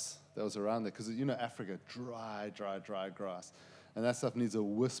grass that was around there, because Africa, dry grass, and that stuff needs a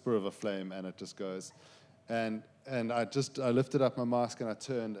whisper of a flame and it just goes. And I lifted up my mask and I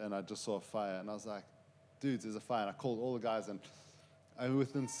turned and I just saw a fire, and I was like, dudes, there's a fire. And I called all the guys, and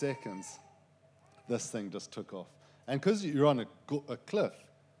within seconds, this thing just took off. And because you're on a cliff,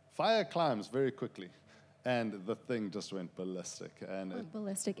 fire climbs very quickly. And the thing just went ballistic.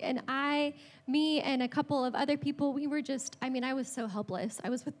 Ballistic. And me and a couple of other people, we were I was so helpless. I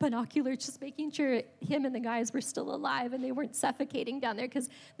was with binoculars just making sure him and the guys were still alive and they weren't suffocating down there, because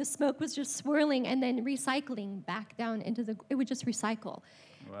the smoke was just swirling and then recycling back down it would just recycle.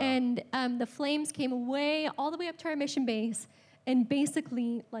 Wow. And the flames came all the way up to our mission base and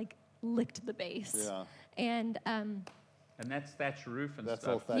basically licked the base. Yeah. And that's thatch roof and that's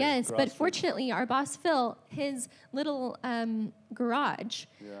stuff. All yes, but fortunately, our boss, Phil, his little garage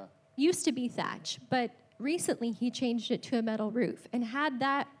used to be thatch, but recently he changed it to a metal roof. And had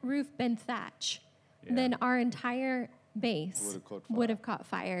that roof been thatch, then our entire base would have caught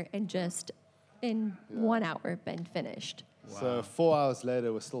fire and just in 1 hour been finished. Wow. So 4 hours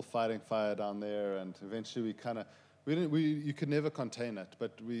later, we're still fighting fire down there, and eventually you could never contain it,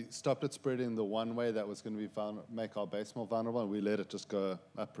 but we stopped it spreading the one way that was going to make our base more vulnerable, and we let it just go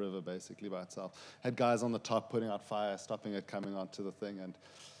upriver basically by itself. Had guys on the top putting out fire, stopping it coming onto the thing, and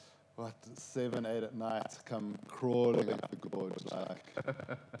 7, 8 at night come crawling up the gorge,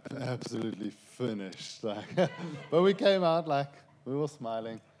 absolutely finished. But we came out we were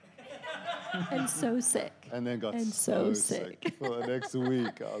smiling. And so sick. And then got so sick. For the next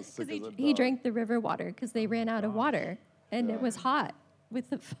week, I was sick as a dog. He drank the river water because they ran out of water, and it was hot with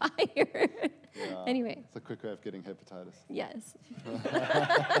the fire. Anyway. It's a quick way of getting hepatitis. Yes.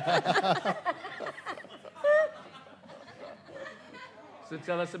 So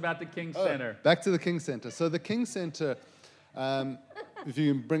tell us about the King Center. Back to the King Center. So the King Center, if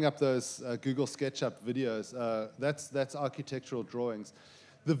you can bring up those Google SketchUp videos, that's architectural drawings.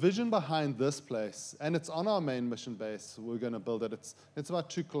 The vision behind this place, and it's on our main mission base, we're going to build it. It's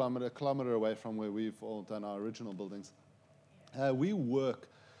about a kilometer away from where we've all done our original buildings. We work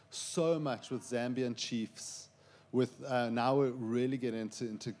so much with Zambian chiefs. Now we're really getting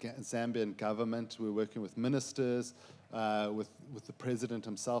into Zambian government. We're working with ministers, with the president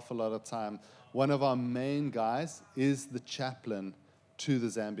himself a lot of time. One of our main guys is the chaplain to the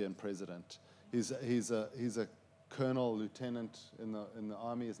Zambian president. He's a colonel, lieutenant in the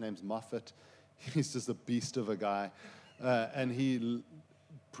army. His name's Moffat. He's just a beast of a guy, and he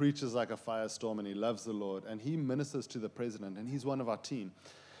preaches like a firestorm, and he loves the Lord, and he ministers to the president, and he's one of our team.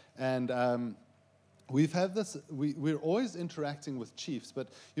 And we've had this. We're always interacting with chiefs, but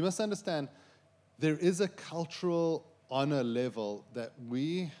you must understand there is a cultural honor level that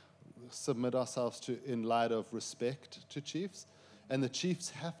we submit ourselves to in light of respect to chiefs, and the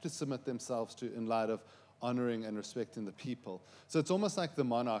chiefs have to submit themselves to in light of honoring and respecting the people. So it's almost like the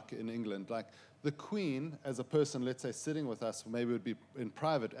monarch in England. Like the queen, as a person, let's say, sitting with us, maybe would be in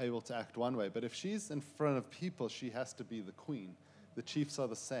private able to act one way, but if she's in front of people, she has to be the queen. The chiefs are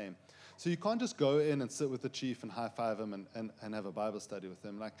the same. So you can't just go in and sit with the chief and high-five him and have a Bible study with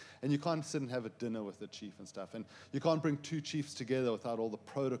him. And you can't sit and have a dinner with the chief and stuff. And you can't bring two chiefs together without all the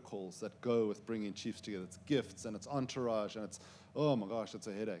protocols that go with bringing chiefs together. It's gifts and it's entourage and it's, oh my gosh, it's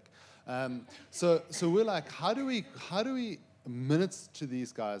a headache. So we're like, how do we minister to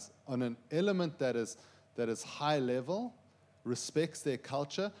these guys on an element that is high level, respects their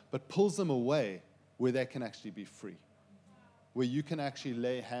culture, but pulls them away where they can actually be free, where you can actually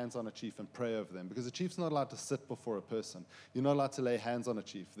lay hands on a chief and pray over them, because a chief's not allowed to sit before a person. You're not allowed to lay hands on a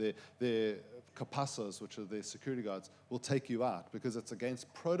chief. Their capasos, which are their security guards, will take you out because it's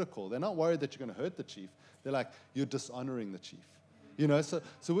against protocol. They're not worried that you're going to hurt the chief. They're like, you're dishonoring the chief. You know, so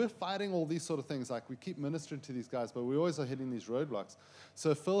we're fighting all these sort of things. Like, we keep ministering to these guys, but we always are hitting these roadblocks.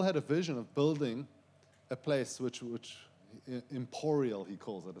 So Phil had a vision of building a place which emporial, he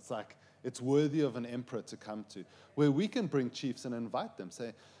calls it. It's like, it's worthy of an emperor to come to, where we can bring chiefs and invite them.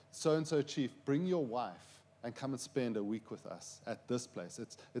 Say, so-and-so chief, bring your wife and come and spend a week with us at this place.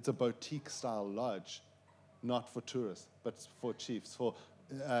 It's a boutique-style lodge, not for tourists, but for chiefs, for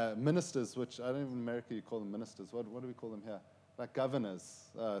ministers, which I don't know, in America you call them ministers. What do we call them here? Like governors,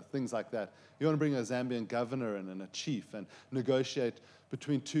 things like that. You want to bring a Zambian governor in and a chief and negotiate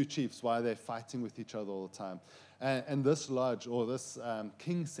between two chiefs while they're fighting with each other all the time. And this lodge, or this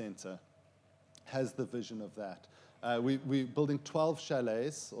King Center, has the vision of that. We're building 12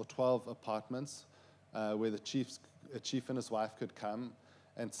 chalets or 12 apartments where a chief and his wife could come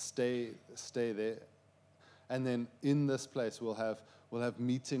and stay there. And then in this place, we'll have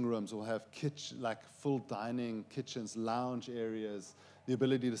meeting rooms, we'll have like full dining kitchens, lounge areas, the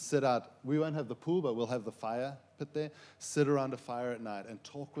ability to sit out. We won't have the pool, but we'll have the fire pit there. Sit around a fire at night and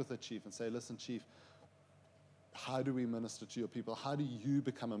talk with the chief and say, listen, chief, how do we minister to your people? How do you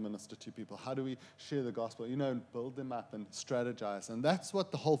become a minister to people? How do we share the gospel? You know, and build them up and strategize. And that's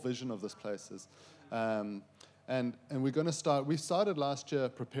what the whole vision of this place is. And we're going to start. We started last year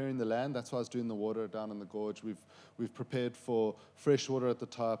preparing the land. That's why I was doing the water down in the gorge. We've prepared for fresh water at the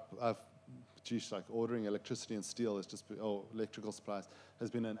top. Like ordering electricity and steel electrical supplies has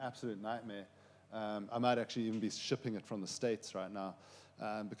been an absolute nightmare. I might actually even be shipping it from the States right now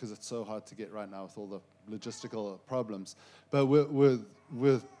because it's so hard to get right now with all the logistical problems. But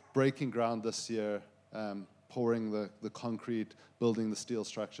we're breaking ground this year, pouring the concrete, building the steel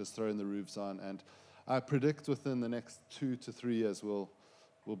structures, throwing the roofs on, and I predict within the next 2 to 3 years we'll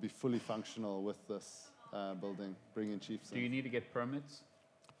be fully functional with this building, bringing chiefs in. Do you need to get permits?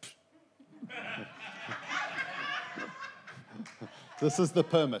 This is the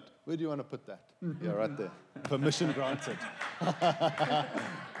permit. Where do you want to put that? Yeah, right there. Permission granted.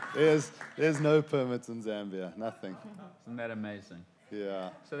 There's no permits in Zambia, nothing. Isn't that amazing?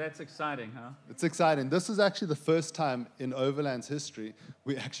 Yeah. So that's exciting, huh? It's exciting. This is actually the first time in Overland's history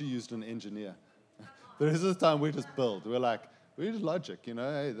we actually used an engineer. The rest of the time we just build. We're like, we use logic, you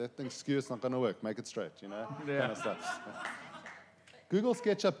know, hey, that thing's skew, it's not going to work, make it straight, you know, kind of stuff. Google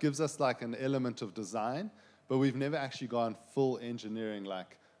SketchUp gives us like an element of design, but we've never actually gone full engineering,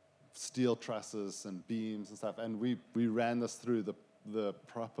 like steel trusses and beams and stuff, and we ran this through the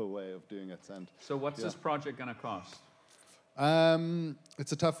proper way of doing it. And so what's this project going to cost?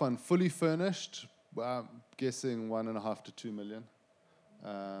 It's a tough one. Fully furnished, I'm guessing 1.5 to 2 million.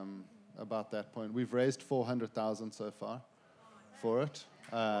 About that point. We've raised 400,000 so far for it,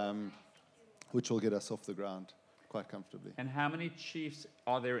 which will get us off the ground quite comfortably. And how many chiefs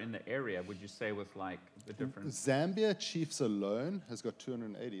are there in the area, would you say, with like the different... Zambia Chiefs alone has got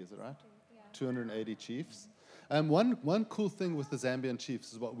 280, is it right? Yeah. 280 chiefs. One cool thing with the Zambian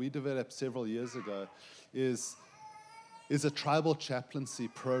Chiefs is what we developed several years ago is a tribal chaplaincy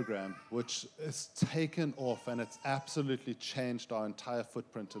program which is taken off, and it's absolutely changed our entire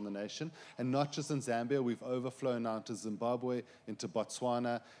footprint in the nation. And not just in Zambia, we've overflown now into Zimbabwe, into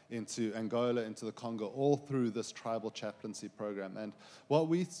Botswana, into Angola, into the Congo, all through this tribal chaplaincy program. And what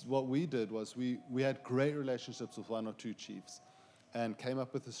we did was we had great relationships with 1 or 2 chiefs and came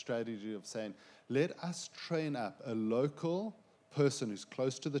up with a strategy of saying, let us train up a local person who's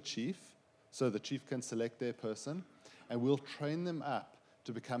close to the chief so the chief can select their person, and we'll train them up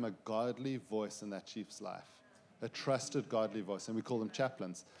to become a godly voice in that chief's life, a trusted godly voice, and we call them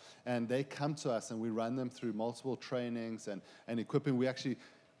chaplains. And they come to us, and we run them through multiple trainings and equipping.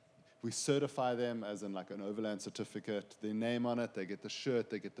 We certify them as in like an Overland certificate, their name on it, they get the shirt,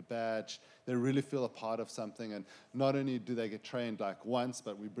 they get the badge, they really feel a part of something. And not only do they get trained like once,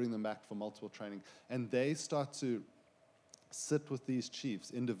 but we bring them back for multiple training. And they start to sit with these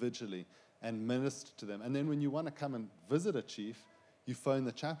chiefs individually and minister to them. And then when you want to come and visit a chief, you phone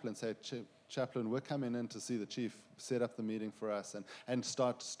the chaplain and say, chaplain, we're coming in to see the chief, set up the meeting for us, and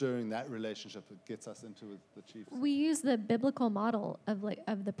start stirring that relationship that gets us into the chiefs. We use the biblical model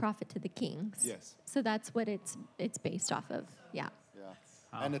of the prophet to the kings. Yes. So that's what it's based off of. Yeah. Yeah.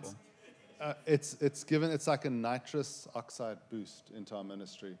 And it's like a nitrous oxide boost into our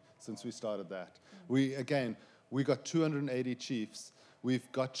ministry since we started that. We got 280 chiefs. We've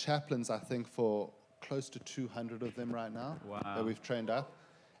got chaplains, I think, for close to 200 of them right now that we've trained up.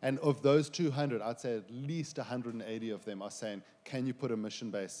 And of those 200, I'd say at least 180 of them are saying, can you put a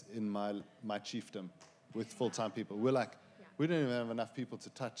mission base in my chiefdom with full-time people? We're like, we don't even have enough people to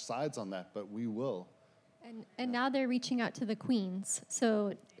touch sides on that, but we will. And now they're reaching out to the queens.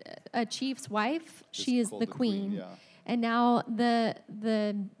 So a chief's wife, she is called the the queen. queen, yeah. And now the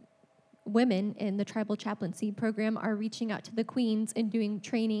women in the tribal chaplaincy program are reaching out to the queens and doing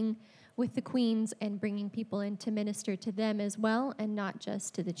training with the queens and bringing people in to minister to them as well, and not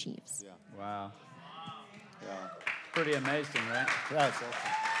just to the chiefs. Yeah. Wow. Yeah. Pretty amazing, right? That's awesome.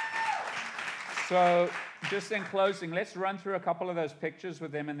 So, just in closing, let's run through a couple of those pictures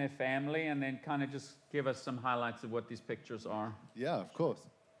with them and their family, and then kind of just give us some highlights of what these pictures are. Yeah, of course.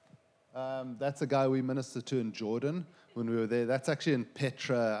 That's a guy we ministered to in Jordan when we were there. That's actually in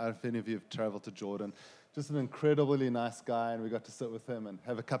Petra. I don't know if any of you have traveled to Jordan. Just an incredibly nice guy, and we got to sit with him and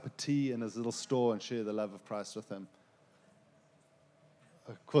have a cup of tea in his little store and share the love of Christ with him.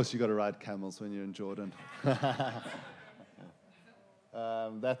 Of course, you got to ride camels when you're in Jordan.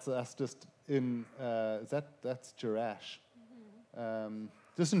 That's us just in, that's Jerash.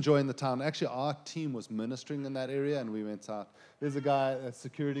 Just enjoying the town. Actually, our team was ministering in that area, and we went out. There's a guy, a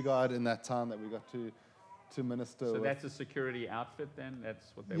security guard in that town that we got to minister So with. that's a security outfit then?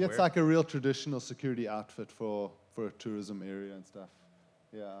 That's what they wear? It's like a real traditional security outfit for a tourism area and stuff.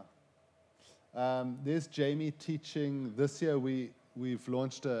 Yeah. There's Jamie teaching. This year we've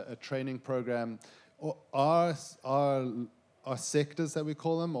launched a training program. Our sectors that we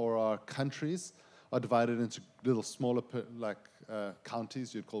call them, or our countries, are divided into little smaller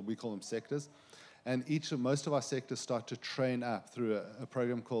counties. We call them sectors. And most of our sectors start to train up through a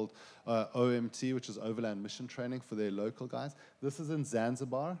program called OMT, which is Overland Mission Training for their local guys. This is in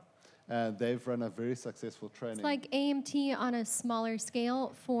Zanzibar. They've run a very successful training. It's like AMT on a smaller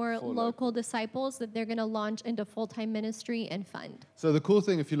scale for local disciples that they're going to launch into full-time ministry and fund. So the cool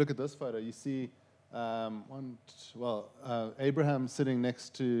thing, if you look at this photo, you see Abraham sitting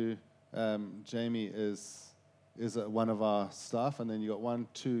next to Jamie is one of our staff, and then you got 1,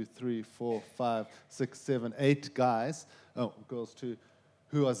 2, 3, 4, 5, 6, 7, 8 guys, girls too,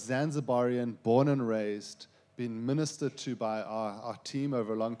 who are Zanzibarian, born and raised, been ministered to by our team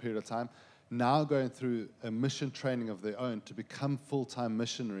over a long period of time, now going through a mission training of their own to become full-time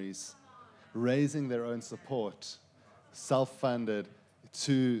missionaries, raising their own support, self-funded,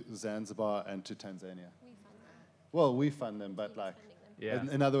 to Zanzibar and to Tanzania. We fund them. Well, we fund them, but Yeah.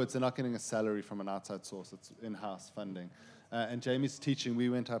 in other words, they're not getting a salary from an outside source. It's in-house funding. And Jamie's teaching, we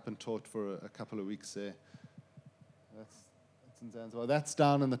went up and taught for a couple of weeks there. That's in Zanzibar. That's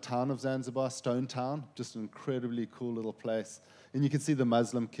down in the town of Zanzibar, Stone Town, just an incredibly cool little place. And you can see the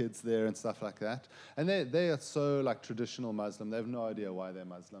Muslim kids there and stuff like that. And they are so traditional Muslim. They have no idea why they're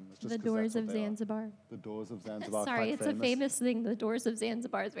Muslim. It's just The 'cause doors that's of what they are. Zanzibar. The doors of Zanzibar. Sorry, quite it's famous. a famous thing. The doors of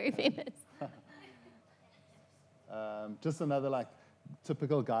Zanzibar is very famous. Just another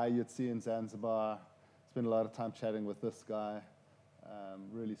typical guy you'd see in Zanzibar. Spent a lot of time chatting with this guy.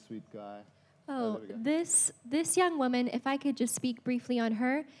 Really sweet guy. Oh, there we go. this young woman, if I could just speak briefly on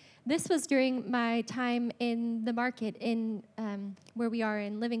her. This was during my time in the market in where we are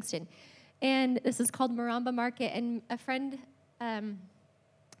in Livingston. And this is called Maramba Market. And a friend and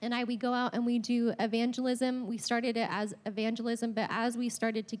we go out and we do evangelism. We started it as evangelism, but as we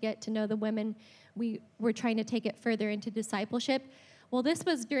started to get to know the women, we were trying to take it further into discipleship. Well, this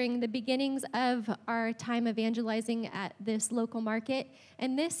was during the beginnings of our time evangelizing at this local market.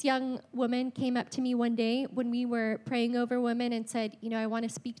 And this young woman came up to me one day when we were praying over women and said, I want to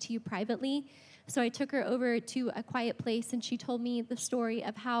speak to you privately. So I took her over to a quiet place, and she told me the story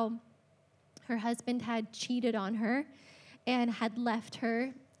of how her husband had cheated on her and had left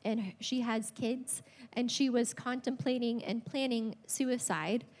her, and she has kids, and she was contemplating and planning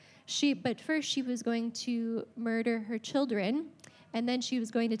suicide. But first she was going to murder her children, and then she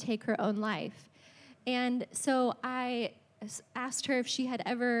was going to take her own life. And so I asked her if she had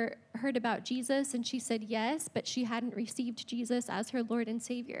ever heard about Jesus, and she said yes, but she hadn't received Jesus as her Lord and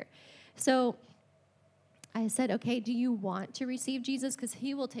Savior. So I said, okay, do you want to receive Jesus? Because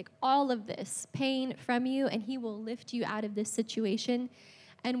he will take all of this pain from you, and he will lift you out of this situation.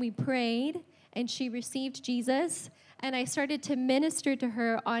 And we prayed, and she received Jesus. and I started to minister to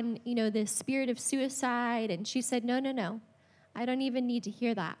her on, this spirit of suicide. And she said, no. I don't even need to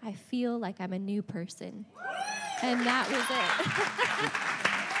hear that. I feel like I'm a new person. And that was it.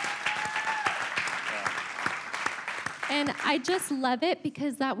 And I just love it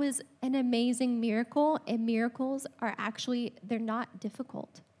because that was an amazing miracle. And miracles are actually, they're not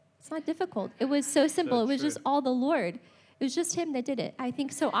difficult. It's not difficult. It was so simple. So it was true. just all the Lord. It was just him that did it. I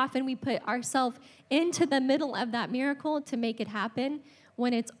think so often we put ourselves into the middle of that miracle to make it happen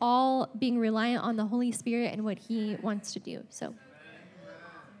when it's all being reliant on the Holy Spirit and what he wants to do. So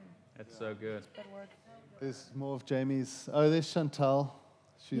That's so good. There's more of Jamie's. Oh, there's Chantal.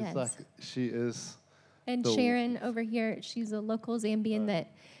 She's Yes. she is. And The- Sharon over here, she's a local Zambian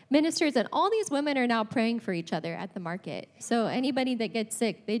that ministers, and all these women are now praying for each other at the market. So anybody that gets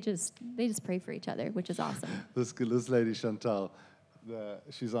sick, they just pray for each other, which is awesome. This lady Chantal,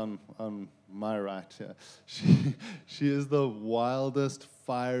 she's on my right here. She is the wildest,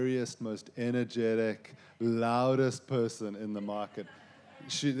 fieriest, most energetic, loudest person in the market.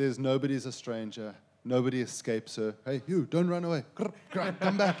 There's nobody's a stranger. Nobody escapes her. Hey, you, don't run away.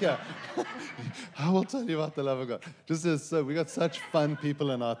 Come back here. I will tell you about the love of God. We got such fun people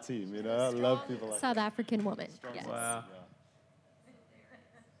in our team, I love people like that. South African woman. Yes. Wow.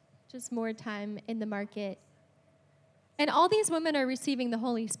 Just more time in the market. And all these women are receiving the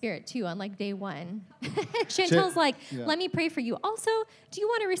Holy Spirit too on like day one. Chantel's like, yeah. let me pray for you. Also, do you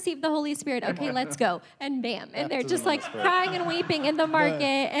want to receive the Holy Spirit? Okay, let's go. And bam. And they're just like crying and weeping in the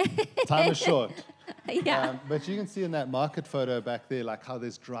market. Time is short. Yeah. But you can see in that market photo back there, like how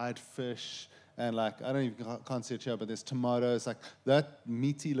there's dried fish and can't see it here, but there's tomatoes. Like that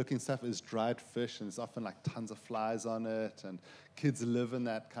meaty looking stuff is dried fish, and there's often like tons of flies on it, and kids live in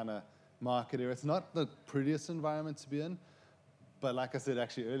that kind of market area. It's not the prettiest environment to be in, but like I said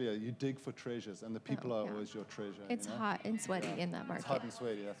actually earlier, you dig for treasures, and the people are yeah. always your treasure. It's hot and sweaty in that market. It's hot and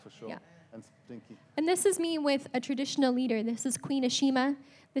sweaty, that's for sure. Yeah. And stinky. And this is me with a traditional leader. This is Queen Ashima.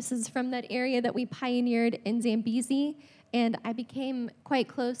 This is from that area that we pioneered in Zambezi. And I became quite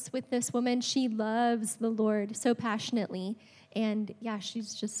close with this woman. She loves the Lord so passionately. And yeah,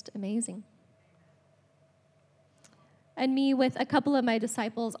 she's just amazing. And me with a couple of my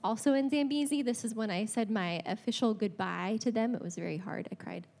disciples also in Zambezi. This is when I said my official goodbye to them. It was very hard. I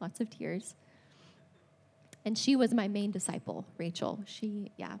cried lots of tears. And she was my main disciple, Rachel. She's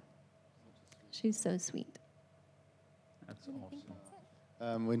so sweet. That's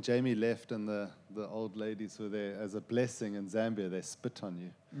awesome. When Jamie left and the old ladies were there as a blessing in Zambia, they spit on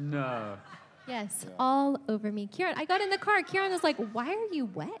you. No. Yes, all over me. Kieran, I got in the car. Kieran was like, why are you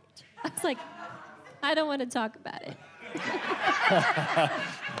wet? I was like, I don't want to talk about it.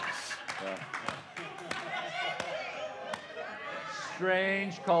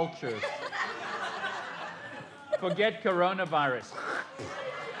 Strange cultures. Forget coronavirus.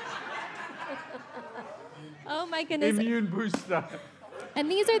 Oh my goodness. Immune booster. And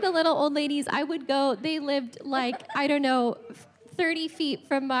these are the little old ladies. I would go, they lived like, I don't know, 30 feet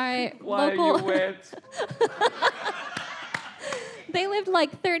from my Why local. are you wet? They lived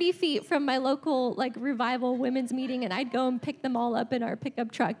like 30 feet from my local like revival women's meeting, and I'd go and pick them all up in our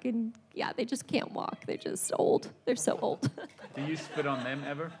pickup truck. And yeah, they just can't walk. They're just old. They're so old. Do you spit on them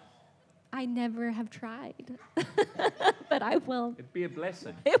ever? I never have tried, but I will. It'd be a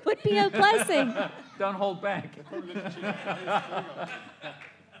blessing. It would be a blessing. Don't hold back.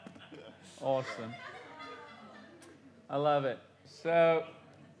 Awesome. I love it. So,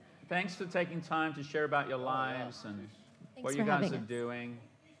 thanks for taking time to share about your lives and what Thanks you for guys having are us. doing.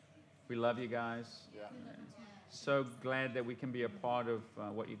 We love you guys. Yeah. So glad that we can be a part of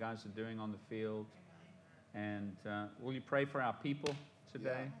what you guys are doing on the field. And will you pray for our people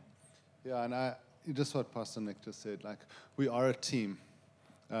today? Yeah, and just what Pastor Nick just said, like, we are a team,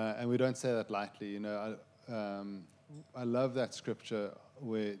 and we don't say that lightly. I love that scripture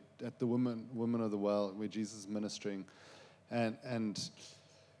where at the woman of the well, where Jesus is ministering, and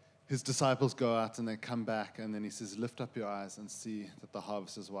his disciples go out and they come back, and then he says, lift up your eyes and see that the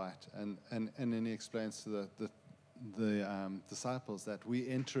harvest is white. And then he explains to the disciples that we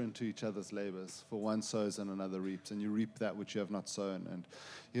enter into each other's labors, for one sows and another reaps, and you reap that which you have not sown.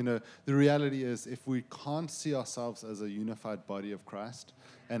 And the reality is, if we can't see ourselves as a unified body of Christ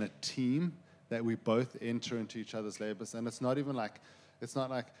and a team, that we both enter into each other's labors. And it's not like,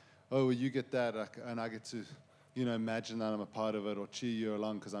 oh, well, you get that, and I get to imagine that I'm a part of it or cheer you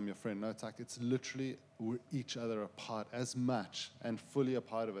along because I'm your friend. No, it's like, it's literally we're each other a part as much and fully a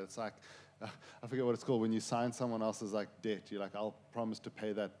part of it. It's like I forget what it's called, when you sign someone else's like debt, you're like, I'll promise to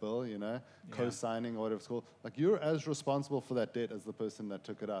pay that bill, you know, co-signing or whatever it's called. Like, you're as responsible for that debt as the person that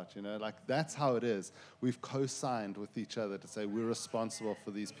took it out, you know, like that's how it is. We've co-signed with each other to say we're responsible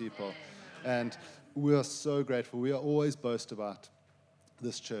for these people. And we are so grateful. We are always boast about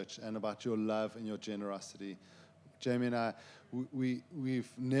this church and about your love and your generosity. Jamie and I,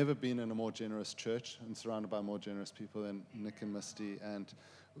 we've never been in a more generous church and surrounded by more generous people than Nick and Misty. And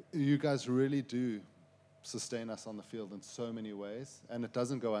you guys really do sustain us on the field in so many ways. And it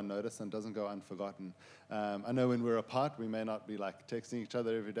doesn't go unnoticed and doesn't go unforgotten. I know when we're apart, we may not be like texting each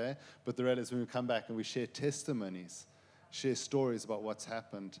other every day, but the reality is when we come back and we share testimonies, share stories about what's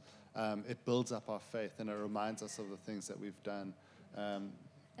happened, it builds up our faith and it reminds us of the things that we've done.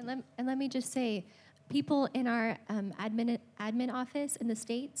 And let me just say, people in our admin office in the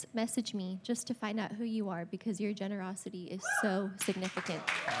States message me just to find out who you are because your generosity is so significant.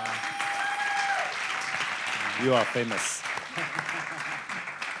 You are famous.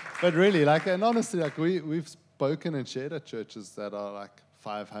 But really, like, and honestly, like, we've spoken and shared at churches that are like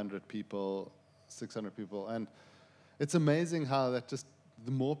 500 people, 600 people, and it's amazing how that just,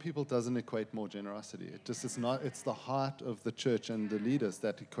 the more people doesn't equate more generosity. It just is not, it's the heart of the church and the leaders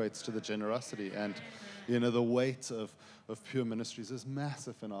that equates to the generosity. And, you know, the weight of Pure Ministries is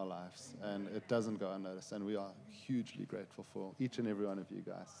massive in our lives, and it doesn't go unnoticed. And we are hugely grateful for each and every one of you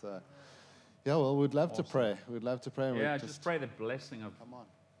guys. So, yeah, well, we'd love to pray. We'd love to pray. And Yeah, just pray the blessing of. Come on.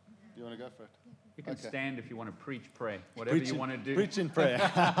 Do you want to go for it? You can Okay. stand if you want to preach, pray, whatever you want to do. Preach and pray.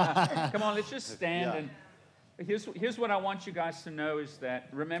 Come on, let's just stand. Yeah. And here's what I want you guys to know is that,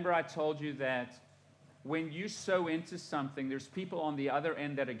 remember I told you that when you sow into something, there's people on the other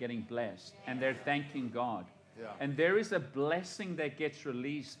end that are getting blessed, and they're thanking God. Yeah. And there is a blessing that gets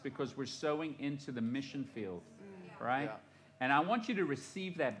released because we're sowing into the mission field, right? Yeah. And I want you to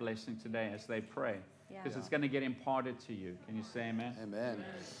receive that blessing today as they pray, because it's going to get imparted to you. Can you say amen? Amen.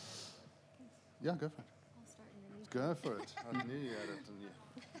 Yeah, go for it. Go for it. I knew you had it in you.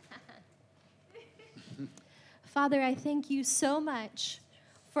 Father, I thank you so much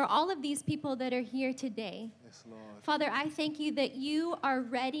for all of these people that are here today. Yes, Lord. Father, I thank you that you are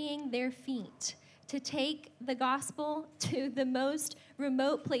readying their feet to take the gospel to the most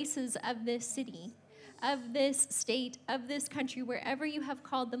remote places of this city, of this state, of this country, wherever you have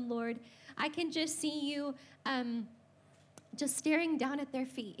called them, Lord. I can just see you just staring down at their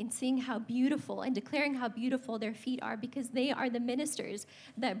feet and seeing how beautiful and declaring how beautiful their feet are, because they are the ministers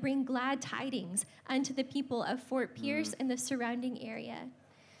that bring glad tidings unto the people of Fort Pierce and the surrounding area.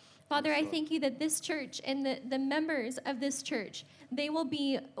 Father, I thank you that this church and the members of this church, they will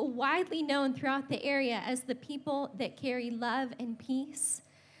be widely known throughout the area as the people that carry love and peace,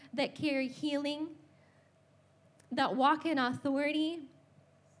 that carry healing, that walk in authority.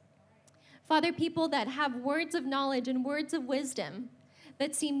 Father, people that have words of knowledge and words of wisdom,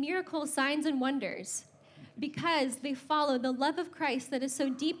 that see miracles, signs, and wonders because they follow the love of Christ that is so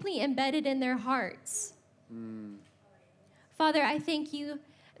deeply embedded in their hearts. Father, I thank you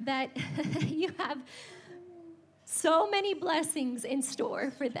that you have so many blessings in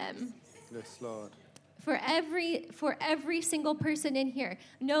store for them. Yes, Lord. For every single person in here.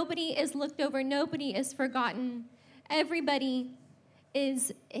 Nobody is looked over. Nobody is forgotten. Everybody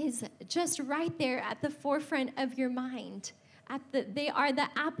is just right there at the forefront of your mind. They are the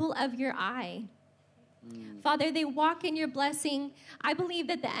apple of your eye. Father, they walk in your blessing. I believe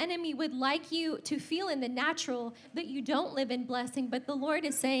that the enemy would like you to feel in the natural that you don't live in blessing, but the Lord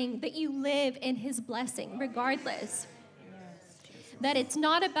is saying that you live in his blessing regardless. That it's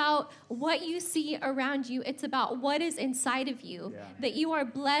not about what you see around you, it's about what is inside of you. Yeah. That you are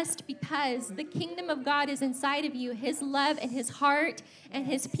blessed because the kingdom of God is inside of you. His love and his heart and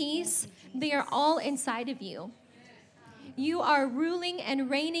his peace, they are all inside of you. You are ruling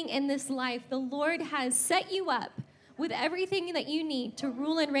and reigning in this life. The Lord has set you up with everything that you need to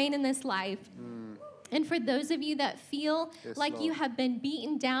rule and reign in this life. And for those of you that feel Yes, like you Lord. have been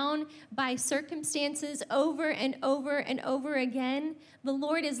beaten down by circumstances over and over and over again, the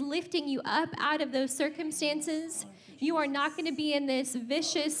Lord is lifting you up out of those circumstances. You are not going to be in this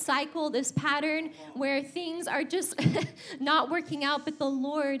vicious cycle, this pattern where things are just not working out, but the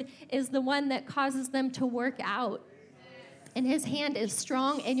Lord is the one that causes them to work out. And his hand is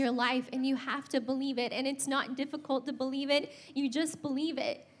strong in your life, and you have to believe it. And it's not difficult to believe it. You just believe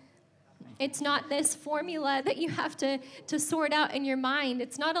it. It's not this formula that you have to sort out in your mind.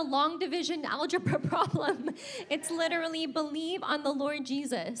 It's not a long division algebra problem. It's literally believe on the Lord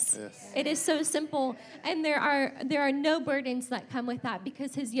Jesus. Yes. It is so simple. And there are no burdens that come with that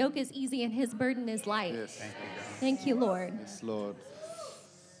because his yoke is easy and his burden is light. Yes. Thank you, Lord. Yes, Lord.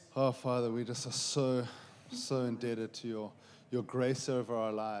 Oh, Father, we just are so indebted to your grace over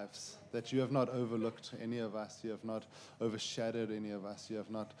our lives, that you have not overlooked any of us. You have not overshadowed any of us. You have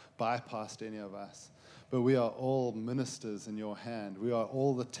not bypassed any of us. But we are all ministers in your hand. We are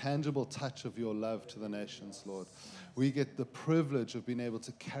all the tangible touch of your love to the nations, Lord. We get the privilege of being able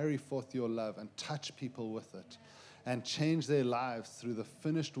to carry forth your love and touch people with it and change their lives through the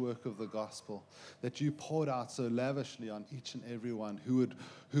finished work of the gospel that you poured out so lavishly on each and every one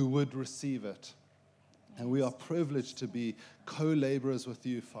who would receive it. And we are privileged to be co-laborers with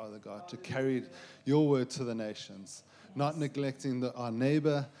you, Father God, to carry your word to the nations, not neglecting our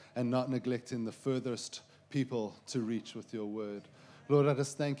neighbor and not neglecting the furthest people to reach with your word. Lord, I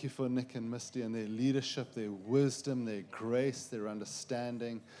just thank you for Nick and Misty and their leadership, their wisdom, their grace, their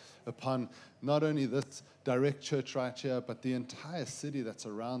understanding upon not only this direct church right here, but the entire city that's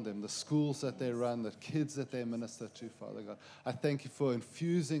around them, the schools that they run, the kids that they minister to, Father God. I thank you for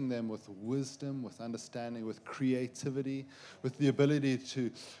infusing them with wisdom, with understanding, with creativity, with the ability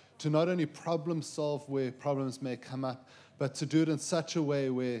to not only problem solve where problems may come up, but to do it in such a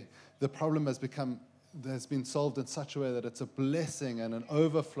way where the problem has been solved in such a way that it's a blessing and an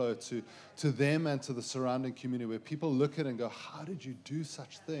overflow to them and to the surrounding community, where people look at it and go, how did you do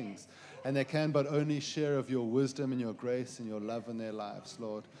such things? And they can but only share of your wisdom and your grace and your love in their lives,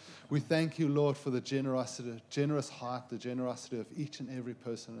 Lord. We thank you, Lord, for the generous heart, the generosity of each and every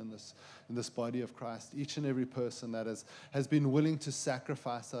person in this body of Christ, each and every person that has been willing to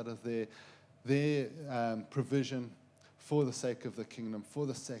sacrifice out of their provision for the sake of the kingdom, for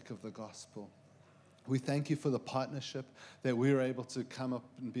the sake of the gospel. We thank you for the partnership that we are able to come up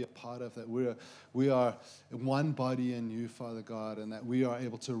and be a part of, that we are one body in you, Father God, and that we are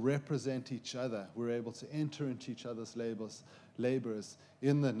able to represent each other. We're able to enter into each other's labors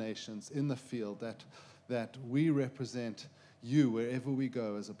in the nations, in the field, that we represent you wherever we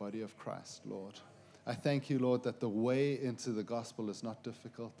go as a body of Christ, Lord. I thank you, Lord, that the way into the gospel is not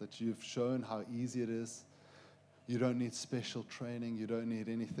difficult, that you've shown how easy it is. You don't need special training. You don't need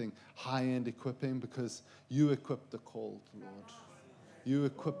anything high-end equipping, because you equip the called, Lord. You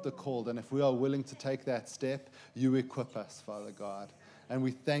equip the called. And if we are willing to take that step, you equip us, Father God. And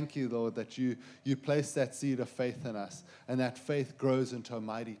we thank you, Lord, that you place that seed of faith in us. And that faith grows into a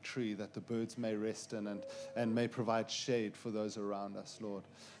mighty tree that the birds may rest in and may provide shade for those around us, Lord.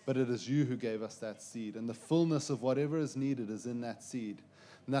 But it is you who gave us that seed. And the fullness of whatever is needed is in that seed.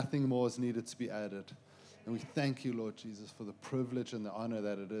 Nothing more is needed to be added. And we thank you, Lord Jesus, for the privilege and the honor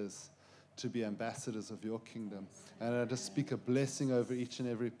that it is to be ambassadors of your kingdom. And I just speak a blessing over each and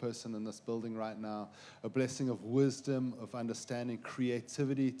every person in this building right now, a blessing of wisdom, of understanding,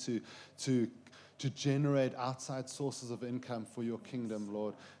 creativity to generate outside sources of income for your kingdom,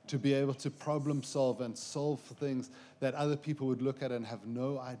 Lord, to be able to problem solve and solve things that other people would look at and have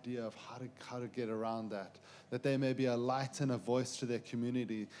no idea of how to get around that they may be a light and a voice to their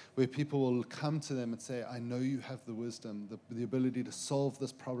community, where people will come to them and say, I know you have the wisdom, the ability to solve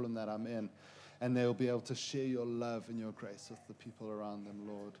this problem that I'm in, and they'll be able to share your love and your grace with the people around them,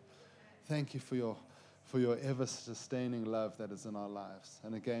 Lord. Thank you for your ever-sustaining love that is in our lives.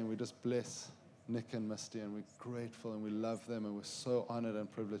 And again, we just bless Nick and Misty, and we're grateful and we love them, and we're so honored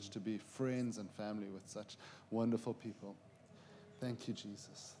and privileged to be friends and family with such wonderful people. Thank you,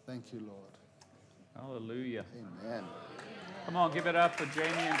 Jesus. Thank you, Lord. Hallelujah. Amen. Come on, give it up for Jamie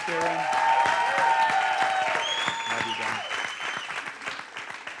and Kieran. Love you, guys.